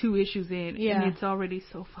only 2 issues in, and it's already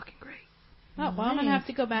so fucking great. Oh, well, I'm going to have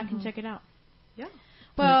to go back and check it out. Yeah.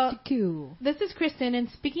 Well, this is Kristen, and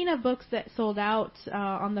speaking of books that sold out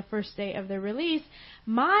on the first day of their release,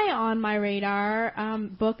 my On My Radar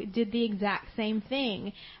book did the exact same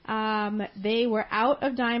thing. They were out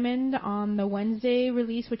of Diamond on the Wednesday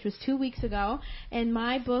release, which was 2 weeks ago, and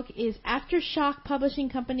my book is Aftershock Publishing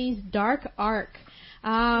Company's Dark Ark.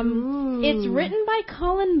 It's written by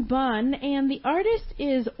Cullen Bunn, and the artist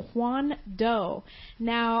is Juan Doe.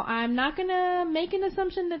 Now, I'm not going to make an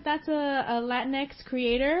assumption that that's a Latinx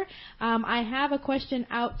creator. I have a question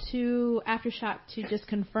out to Aftershock to just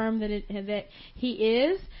confirm that he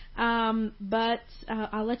is, but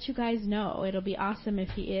I'll let you guys know. It'll be awesome if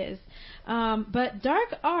he is. But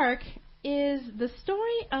Dark Ark is the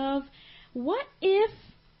story of what if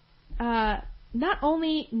not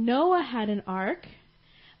only Noah had an ark,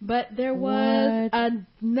 but there was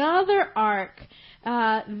another ark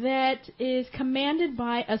that is commanded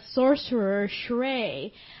by a sorcerer,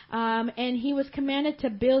 Shrey. And he was commanded to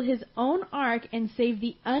build his own ark and save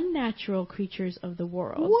the unnatural creatures of the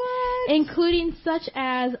world. What? Including such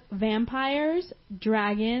as vampires,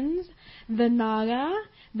 dragons, the Naga,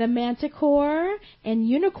 the Manticore, and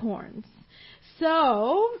unicorns.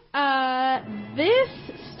 So, this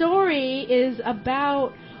story is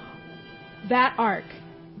about that ark.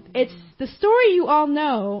 It's the story you all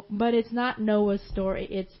know, but it's not Noah's story.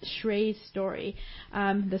 It's Shrey's story,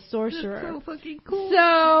 the sorcerer. That's so fucking cool.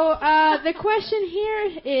 So, the question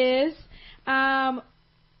here is,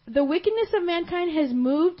 the wickedness of mankind has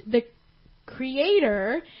moved the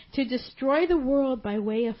Creator to destroy the world by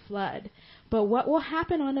way of flood. But what will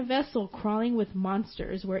happen on a vessel crawling with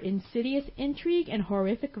monsters where insidious intrigue and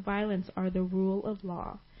horrific violence are the rule of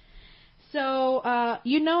law? So,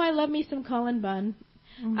 you know I love me some Cullen Bunn.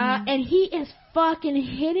 And he is fucking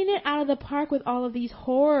hitting it out of the park with all of these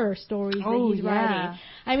horror stories that he's writing.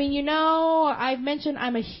 I mean, you know, I've mentioned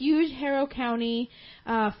I'm a huge Harrow County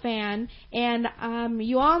fan, and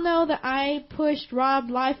you all know that I pushed Rob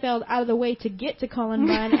Liefeld out of the way to get to Cullen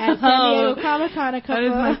Bunn at San Diego Comic-Con a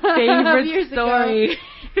couple of years story. ago.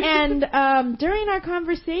 And during our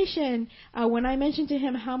conversation, when I mentioned to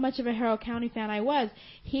him how much of a Harrow County fan I was,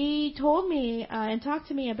 he told me and talked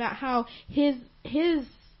to me about how his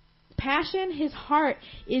passion, his heart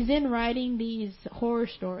is in writing these horror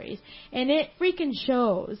stories, and it freaking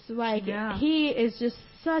shows. Like, he is just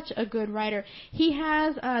such a good writer. He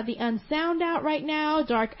has the Unsound out right now.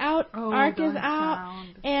 Dark Ark is out,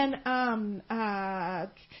 and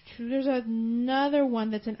there's another one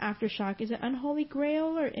that's an Aftershock. Is it Unholy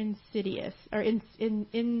Grail or Insidious or in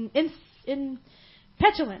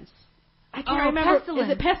Petulance? I can't remember. Pestilence.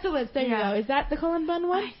 Is it Pestilence? There you go. Is that the Cullen Bunn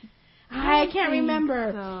one? I can't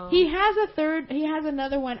remember. So. He has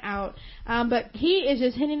another one out. But he is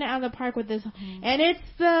just hitting it out of the park with this. And it's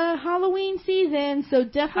the Halloween season, so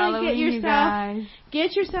definitely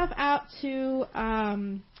get yourself out to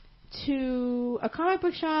a comic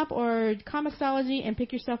book shop or Comixology and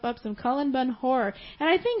pick yourself up some Cullen Bunn horror. And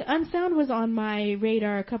I think Unsound was on my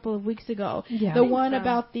radar a couple of weeks ago. Yeah, the one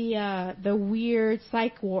about the weird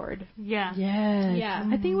psych ward. Yeah. Yes. Yeah.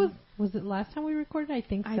 I think it was it last time we recorded? I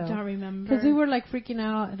think so. I don't remember. Because we were like freaking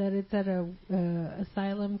out that it's at a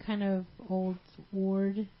asylum kind of old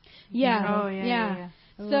ward. Yeah. Oh, yeah.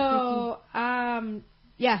 So,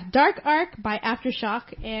 Dark Ark by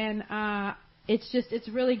Aftershock, and it's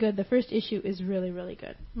really good. The first issue is really, really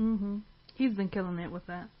good. Mm-hmm. He's been killing it with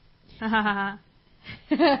that.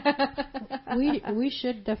 we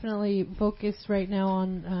should definitely focus right now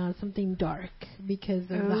on something dark because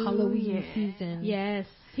of the Halloween season. Yes.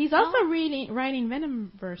 He's also writing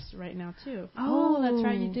Venomverse right now too. Oh, that's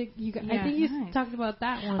right. You did. I think you talked about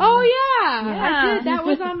that one. Oh yeah. I did. That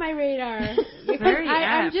was on my radar.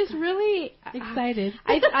 I'm just really excited.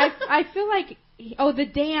 I feel like The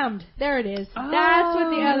Damned. There it is. Oh. That's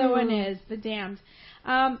what the other one is. The Damned.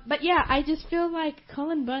 But yeah, I just feel like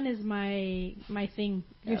Cullen Bunn is my thing.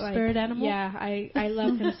 Your spirit animal? Yeah, I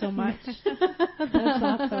love him so much. That's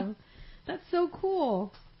awesome. That's so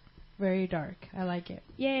cool. Very dark. I like it.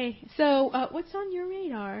 Yay. So, what's on your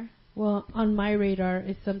radar? Well, on my radar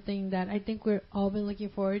is something that I think we've all been looking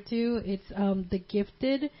forward to. It's The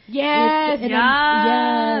Gifted. Yes.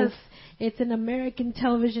 Yes. It's an American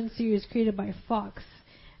television series created by Fox.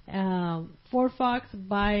 For Fox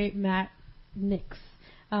by Matt Nix.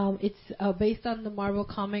 It's based on the Marvel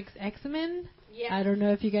Comics X-Men. Yeah. I don't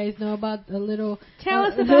know if you guys know about a little... Tell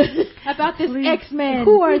us about this X-Men.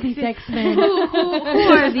 Who are these X-Men? who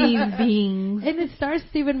are these beings? And it stars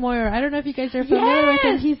Stephen Moyer. I don't know if you guys are familiar with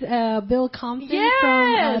him. He's Bill Compton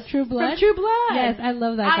from True Blood. From True Blood. Yes, I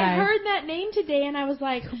love that guy. I heard that name today and I was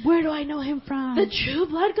like, where do I know him from? The True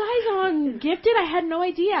Blood guy's on Gifted? I had no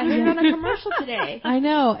idea. I heard it on a commercial today. I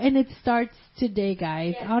know. And it starts today,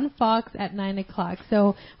 guys, on Fox at 9 o'clock.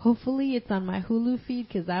 So hopefully it's on my Hulu feed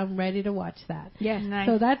because I'm ready to watch that. Yes, nice.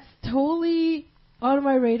 So that's totally on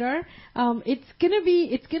my radar. It's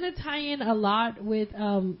gonna tie in a lot with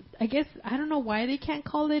I guess I don't know why they can't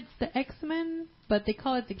call it the X-Men, but they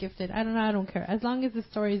call it The Gifted. I don't know, I don't care. As long as the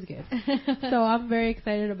story is good. So I'm very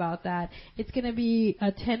excited about that. It's gonna be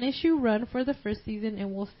a 10-issue run for the first season,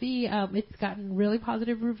 and we'll see. It's gotten really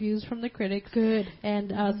positive reviews from the critics. Good.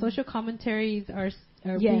 And social commentaries are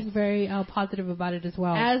being very positive about it as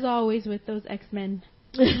well. As always with those X-Men.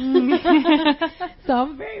 So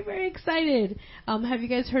I'm very, very excited. Have you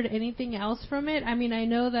guys heard anything else from it? I mean, I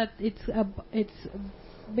know that it's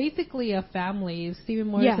basically a family. Stephen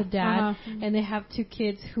Moyer's a dad, and they have 2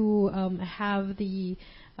 kids who have the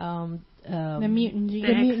mutant gene.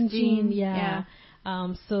 The mutant gene, yeah.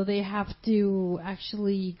 So they have to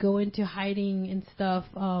actually go into hiding and stuff.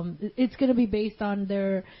 It's going to be based on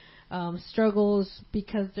their struggles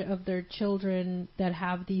because of their children that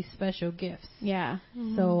have these special gifts. Yeah.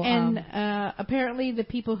 Mm-hmm. So and apparently the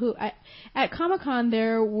people who at Comic-Con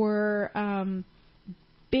there were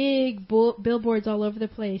big billboards all over the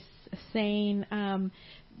place saying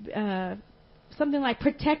something like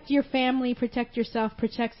protect your family, protect yourself,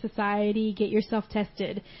 protect society, get yourself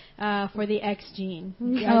tested for the X gene.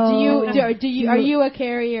 Are you a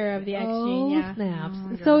carrier of the X gene? Yeah.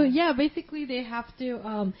 Snaps. So yeah, basically they have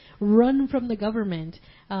to run from the government.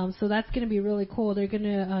 So that's going to be really cool. They're going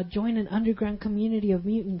to join an underground community of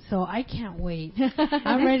mutants. So I can't wait.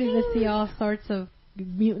 I'm ready to see all sorts of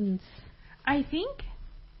mutants. I think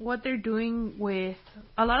what they're doing with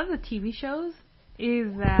a lot of the TV shows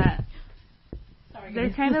is that they're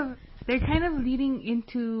kind of leading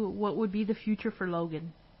into what would be the future for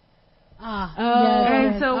Logan.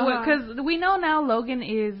 And so because we know now Logan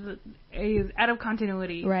is out of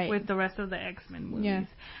continuity with the rest of the X-Men movies.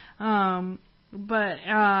 Yeah. But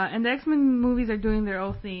and the X-Men movies are doing their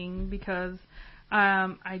own thing because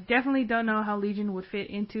I definitely don't know how Legion would fit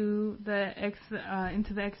into the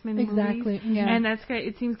X-Men movies. Exactly. Yeah. And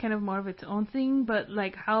it seems kind of more of its own thing, but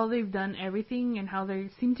like how they've done everything and how they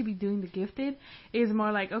seem to be doing The Gifted is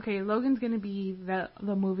more like, okay, Logan's going to be the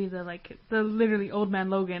movie, the literally old man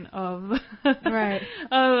Logan of right.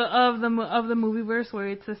 of the movieverse, where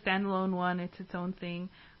it's a standalone one, it's its own thing.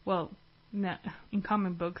 Well, in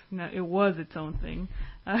comic books, it was its own thing.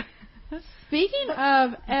 Speaking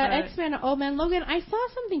of X-Men Old Man Logan, I saw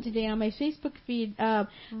something today on my Facebook feed of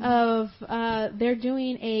they're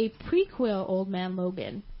doing a prequel Old Man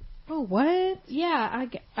Logan. Oh, what? Yeah,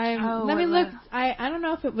 let me look. I don't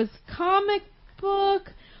know if it was comic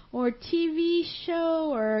book or TV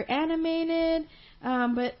show or animated,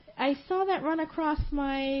 but I saw that run across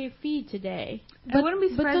my feed today. I wouldn't be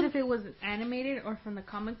surprised if it was animated or from the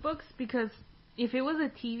comic books, because if it was a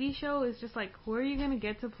TV show, it's just like, who are you going to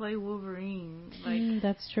get to play Wolverine? Like,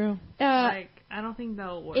 that's true. I don't think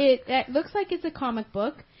that'll work. It looks like it's a comic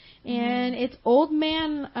book, and it's Old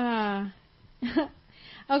Man...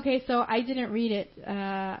 okay, so I didn't read it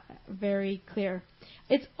very clear.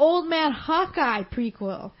 It's Old Man Hawkeye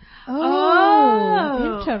prequel.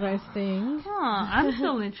 Oh, interesting. Huh, I'm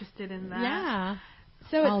still interested in that. Yeah.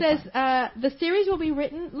 So it says, the series will be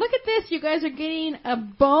written... Look at this, you guys are getting a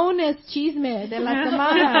bonus chisme de la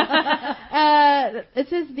semana. It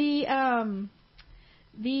says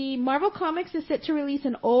the Marvel Comics is set to release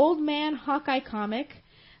an Old Man Hawkeye comic.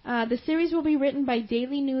 The series will be written by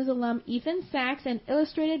Daily News alum Ethan Sachs and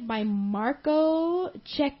illustrated by Marco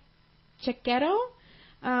Checchetto,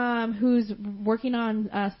 who's working on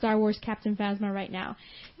Star Wars Captain Phasma right now.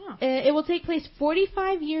 Oh. It will take place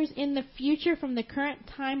 45 years in the future from the current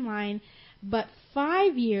timeline, but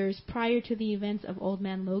 5 years prior to the events of Old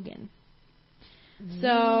Man Logan. So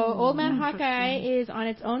Old Man Hawkeye is on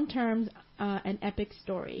its own terms an epic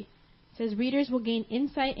story. It says readers will gain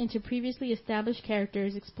insight into previously established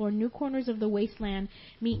characters, explore new corners of the wasteland,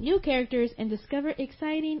 meet new characters, and discover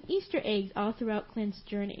exciting Easter eggs all throughout Clint's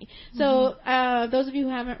journey. So, those of you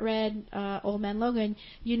who haven't read Old Man Logan,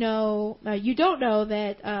 you don't know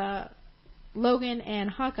that Logan and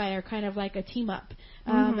Hawkeye are kind of like a team up.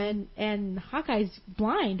 And Hawkeye's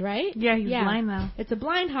blind, right? Yeah, he's blind now. It's a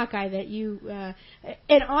blind Hawkeye that you,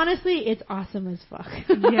 and honestly, it's awesome as fuck.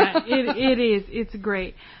 Yeah, it is. It's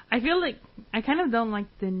great. I feel like I kind of don't like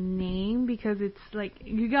the name because it's like,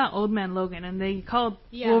 you got Old Man Logan and they called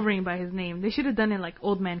Wolverine by his name. They should have done it like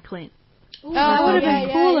Old Man Clint. Ooh, that would have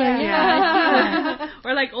been cooler. Yeah.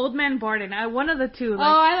 Or like Old Man Barton. One of the two. Like,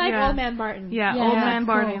 I like Old Man Barton. Yeah, Old Man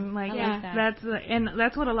Barton. Cool. Like, that.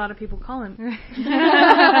 that's what a lot of people call him.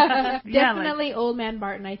 Definitely Old Man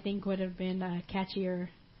Barton, I think, would have been a catchier.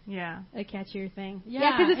 Yeah. A catchier thing.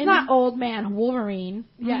 Yeah, because it's not Old Man Wolverine.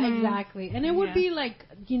 Yeah, exactly. And it would be like,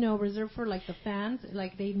 reserved for like the fans.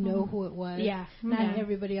 Like they know who it was. Yeah. Not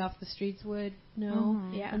everybody off the streets would know.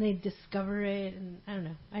 Yeah. And they discover it. And I don't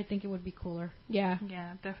know. I think it would be cooler. Yeah.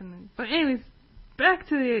 Yeah, definitely. But anyways, back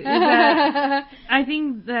to it. Is that I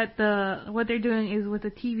think that what they're doing is with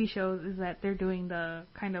the TV shows is that they're doing the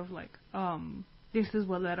kind of like, this is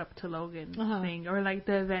what led up to Logan thing, or like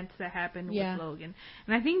the events that happened with Logan.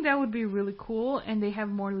 And I think that would be really cool, and they have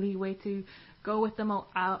more leeway to go with the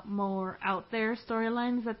more out there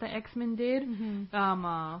storylines that the X-Men did.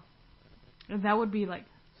 That would be like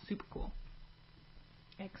super cool.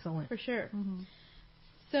 Excellent. For sure.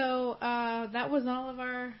 So that was all of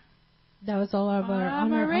our... That was all of our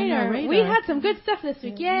on our radar. We had some good stuff this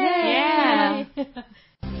week. Yay! Yeah.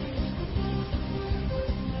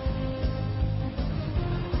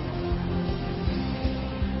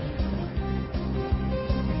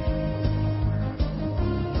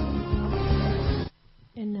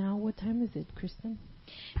 And now, what time is it, Kristen?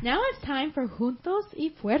 Now it's time for Juntos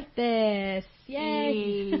y Fuertes.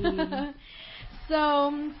 Yay!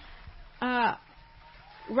 So,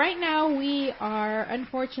 right now we are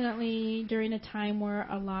unfortunately during a time where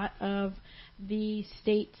a lot of the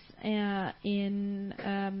states in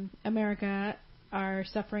America are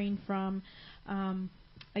suffering from,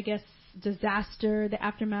 I guess, disaster, the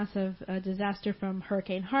aftermath of disaster from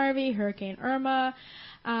Hurricane Harvey, Hurricane Irma,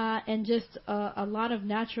 and just a lot of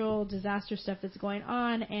natural disaster stuff that's going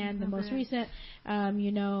on. And the most recent,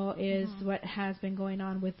 is what has been going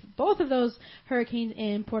on with both of those hurricanes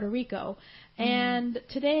in Puerto Rico. And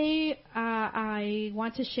today I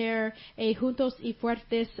want to share a Juntos y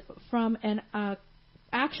Fuertes from an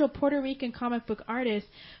actual Puerto Rican comic book artist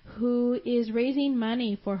who is raising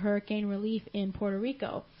money for hurricane relief in Puerto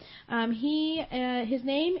Rico. His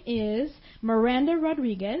name is Miranda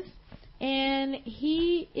Rodriguez, and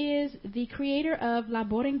he is the creator of La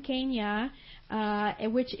Borinqueña,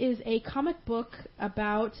 which is a comic book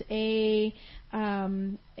about it's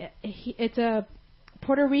a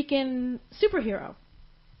Puerto Rican superhero.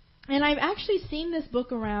 And I've actually seen this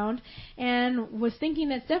book around and was thinking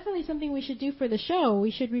that's definitely something we should do for the show.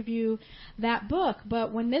 We should review that book.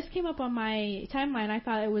 But when this came up on my timeline, I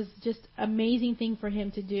thought it was just an amazing thing for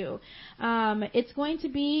him to do. It's going to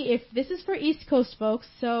be, this is for East Coast folks,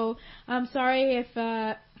 so I'm sorry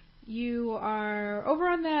if you are over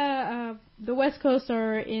on the West Coast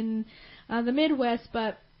or in the Midwest,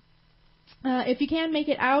 but if you can make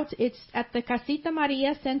it out, it's at the Casita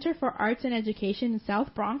Maria Center for Arts and Education in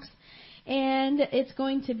South Bronx. and it's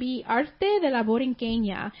going to be Arte de la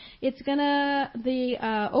Borinqueña.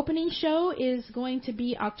 The opening show is going to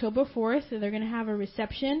be October 4th. So they're going to have a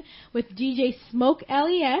reception with DJ Smoke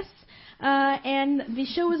LES, and the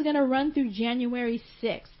show is going to run through January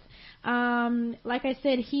 6th. Like I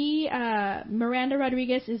said, Miranda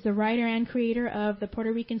Rodriguez is the writer and creator of the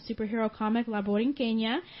Puerto Rican superhero comic La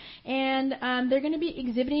Borinqueña, and they're going to be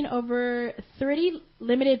exhibiting over 30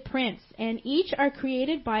 limited prints, and each are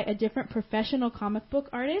created by a different professional comic book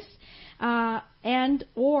artist and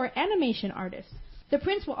or animation artist. The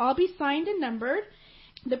prints will all be signed and numbered.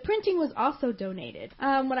 The printing was also donated.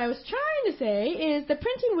 What I was trying to say is the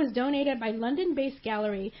printing was donated by London-based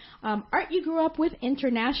gallery Art You Grew Up With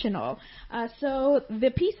International. So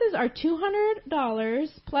the pieces are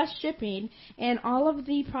 $200 plus shipping, and all of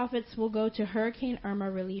the profits will go to Hurricane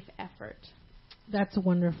Irma relief effort. That's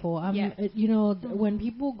wonderful. Yes. When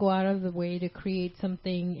people go out of the way to create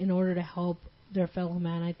something in order to help their fellow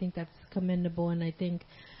man, I think that's commendable, and I think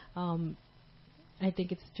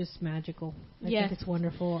it's just magical. I think it's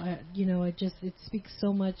wonderful. It speaks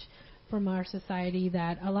so much from our society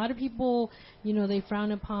that a lot of people, they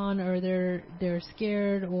frown upon or they're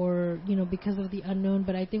scared or, because of the unknown.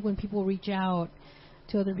 But I think when people reach out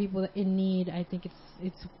to other people in need, I think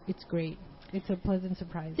it's great. It's a pleasant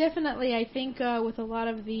surprise. Definitely. I think with a lot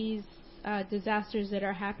of these disasters that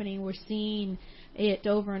are happening, we're seeing it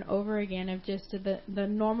over and over again of just the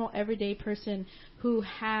normal everyday person who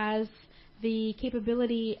has the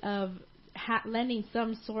capability of lending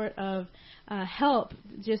some sort of help,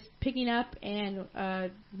 just picking up and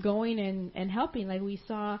going and helping. Like we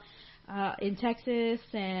saw in Texas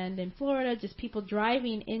and in Florida, just people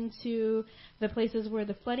driving into the places where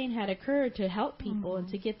the flooding had occurred to help people and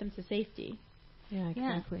to get them to safety. Yeah,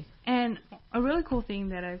 exactly. Yeah. And a really cool thing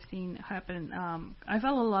that I've seen happen, I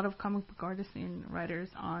follow a lot of comic book artists and writers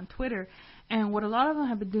on Twitter, and what a lot of them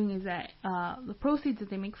have been doing is that the proceeds that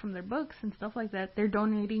they make from their books and stuff like that, they're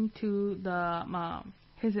donating to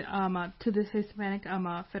this Hispanic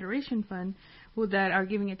Federation Fund that are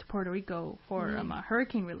giving it to Puerto Rico for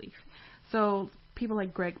hurricane relief. So people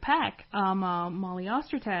like Greg Pak, Molly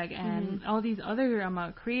Ostertag, and all these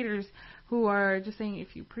other creators who are just saying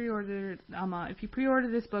if you pre-order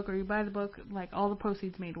this book or you buy the book, like all the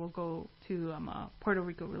proceeds made will go to Puerto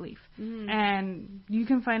Rico relief. And you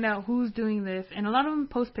can find out who's doing this, and a lot of them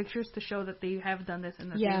post pictures to show that they have done this and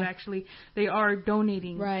that they are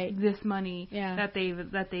donating this money that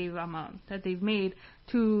they've made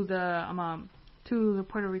to the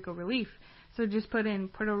Puerto Rico relief. So just put in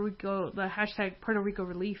Puerto Rico, the hashtag Puerto Rico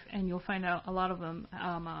relief, and you'll find out a lot of them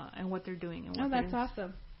and what they're doing. And that's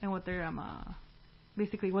awesome. And what they're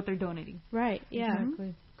basically what they're donating. Right. Yeah.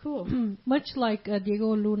 Exactly. Cool. Much like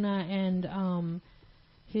Diego Luna and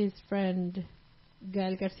his friend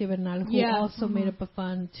Gael Garcia Bernal, who also made up a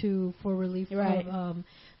fund for relief of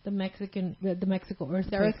the Mexico earthquake.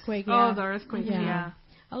 The earthquake. Oh, the earthquake. Yeah.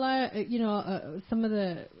 A lot, some of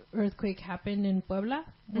the earthquake happened in Puebla,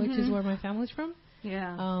 which is where my family's from.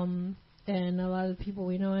 Yeah. And a lot of the people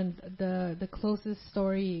we know, and the closest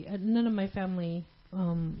story, none of my family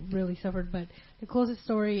really suffered, but the closest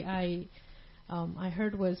story I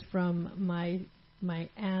heard was from my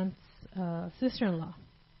aunt's sister-in-law,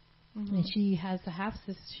 and she had a half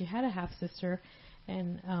sister,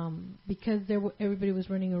 and because everybody was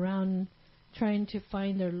running around trying to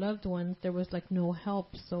find their loved ones, there was like no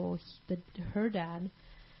help, so her dad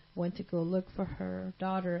went to go look for her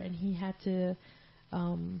daughter, and he had to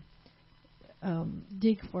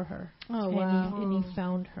dig for her. Oh, wow. And he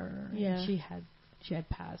found her. Yeah. And she had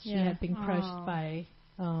passed. She had been crushed by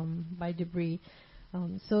debris.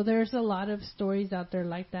 So there's a lot of stories out there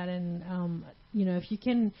like that, and if you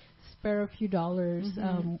can spare a few dollars,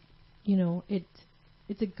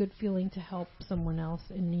 it's a good feeling to help someone else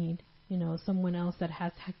in need. Someone else that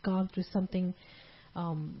has gone through something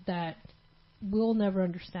that we'll never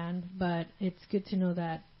understand, but it's good to know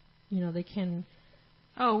that they can.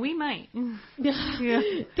 Oh, we might. Yeah.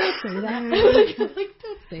 Don't say that.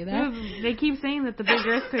 Don't say that. They keep saying that the big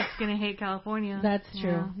earthquake's going to hit California. That's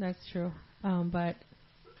true. Yeah. That's true. But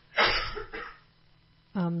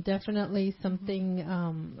definitely something.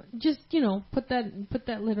 Just put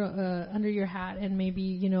that little under your hat, and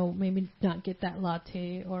maybe not get that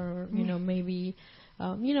latte, or maybe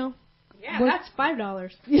Yeah, that's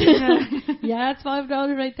 $5. Yeah, that's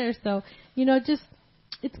 $5 right there. So just.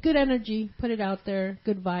 It's good energy. Put it out there.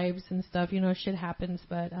 Good vibes and stuff. Shit happens,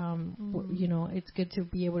 but it's good to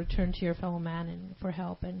be able to turn to your fellow man and for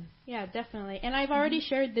help. And yeah, definitely. And I've already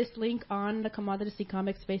shared this link on the Commodity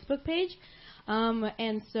Comics Facebook page.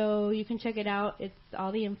 And so you can check it out. It's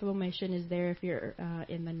all the information is there if you're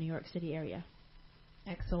in the New York City area.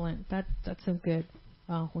 Excellent. That sounds good.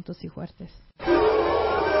 Juntos y Fuertes.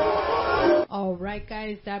 All right,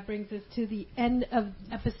 guys, that brings us to the end of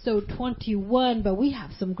episode 21, but we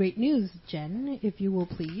have some great news, Jen, if you will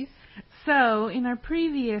please. So, in our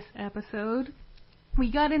previous episode,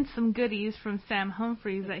 we got in some goodies from Sam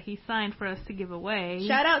Humphries that he signed for us to give away.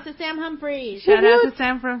 Shout out to Sam Humphries. Shout out to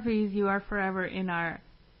Sam Humphries. You are forever in our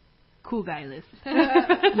cool guy list.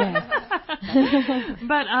 Yes.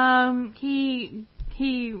 But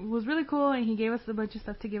he was really cool, and he gave us a bunch of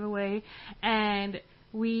stuff to give away, and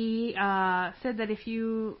we said that if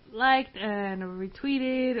you liked and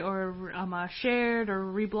retweeted or shared or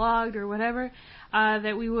reblogged or whatever,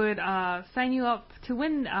 that we would sign you up to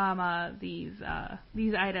win these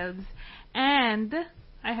items. And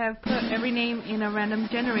I have put every name in a random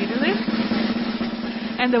generator list,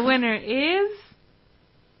 and the winner is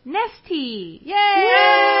Nesty. Yay!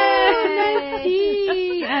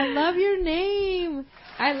 Nesty! I love your name.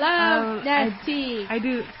 I love Nesty. I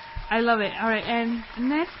do. I love it. All right, and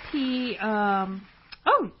Nesty,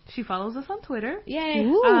 she follows us on Twitter. Yay.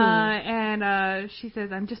 And she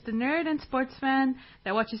says, I'm just a nerd and sports fan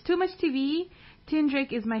that watches too much TV. Tim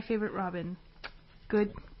Drake is my favorite Robin.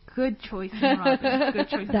 Good choice in Robin. Good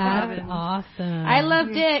choice in Robin. That's awesome. I love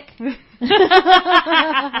Dick.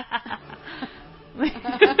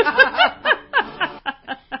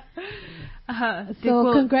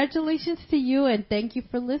 So congratulations to you, and thank you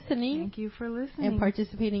for listening. Thank you for listening. And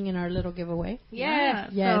participating in our little giveaway.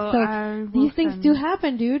 Yes. Yes. So these things do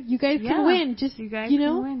happen, dude. You guys can win. Just,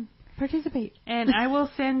 can win. Participate. And I will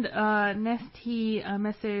send Nesty a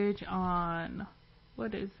message on,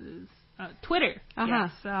 what is this? Twitter.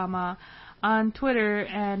 Yes. On Twitter,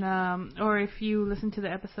 and or if you listen to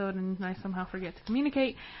the episode and I somehow forget to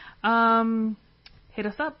communicate, hit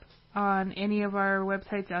us up on any of our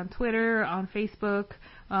websites, on Twitter, on Facebook,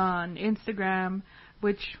 on Instagram,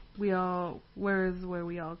 which where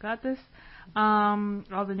we all got this,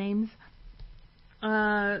 all the names.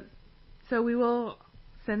 So we will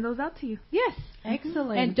send those out to you. Yes.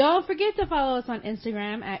 Excellent. And don't forget to follow us on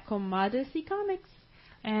Instagram at Comadres y Comics.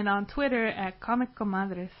 And on Twitter at Comic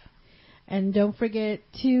Comadres. And don't forget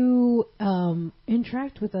to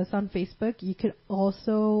interact with us on Facebook. You could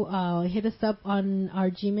also hit us up on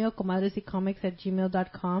our Gmail,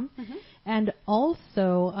 comadresycomics@gmail.com. Mm-hmm. And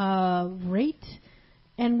also rate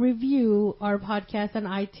and review our podcast on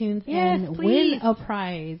iTunes and win a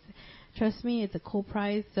prize. Trust me, it's a cool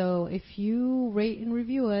prize. So if you rate and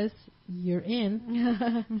review us, you're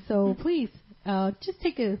in. So please, just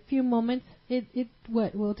take a few moments. It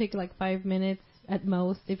will take like 5 minutes at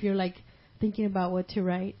most if you're like thinking about what to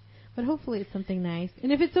write, but hopefully it's something nice.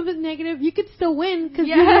 And if it's something negative, you could still win because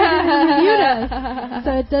you haven't reviewed us,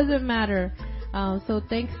 so it doesn't matter. So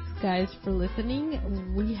thanks guys for listening.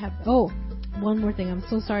 We have one more thing. I'm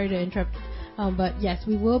so sorry to interrupt, but yes,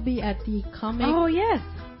 we will be at the comic. Oh yes,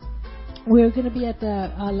 we're going to be at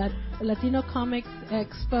the Latino Comics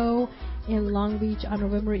Expo in Long Beach on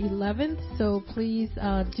November 11th. So please do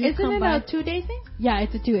come by. Isn't it a 2-day thing? Yeah,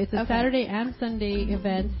 it's a 2. It's a Saturday and Sunday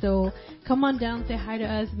event. So come on down, say hi to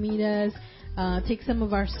us, meet us, take some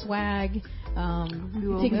of our swag. We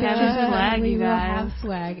will take have swag, we you will guys. have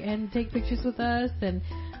swag and take pictures with us, and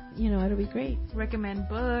it'll be great. Recommend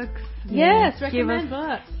books. Yes, recommend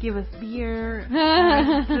books. Give us beer.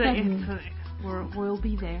 We'll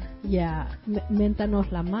be there. Yeah,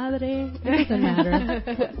 mentanos la madre. It doesn't matter.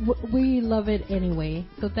 We love it anyway.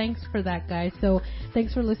 So thanks for that, guys. So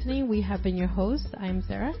thanks for listening. We have been your hosts. I'm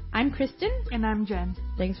Sarah. I'm Kristen. And I'm Jen.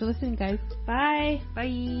 Thanks for listening, guys. Bye.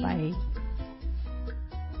 Bye. Bye.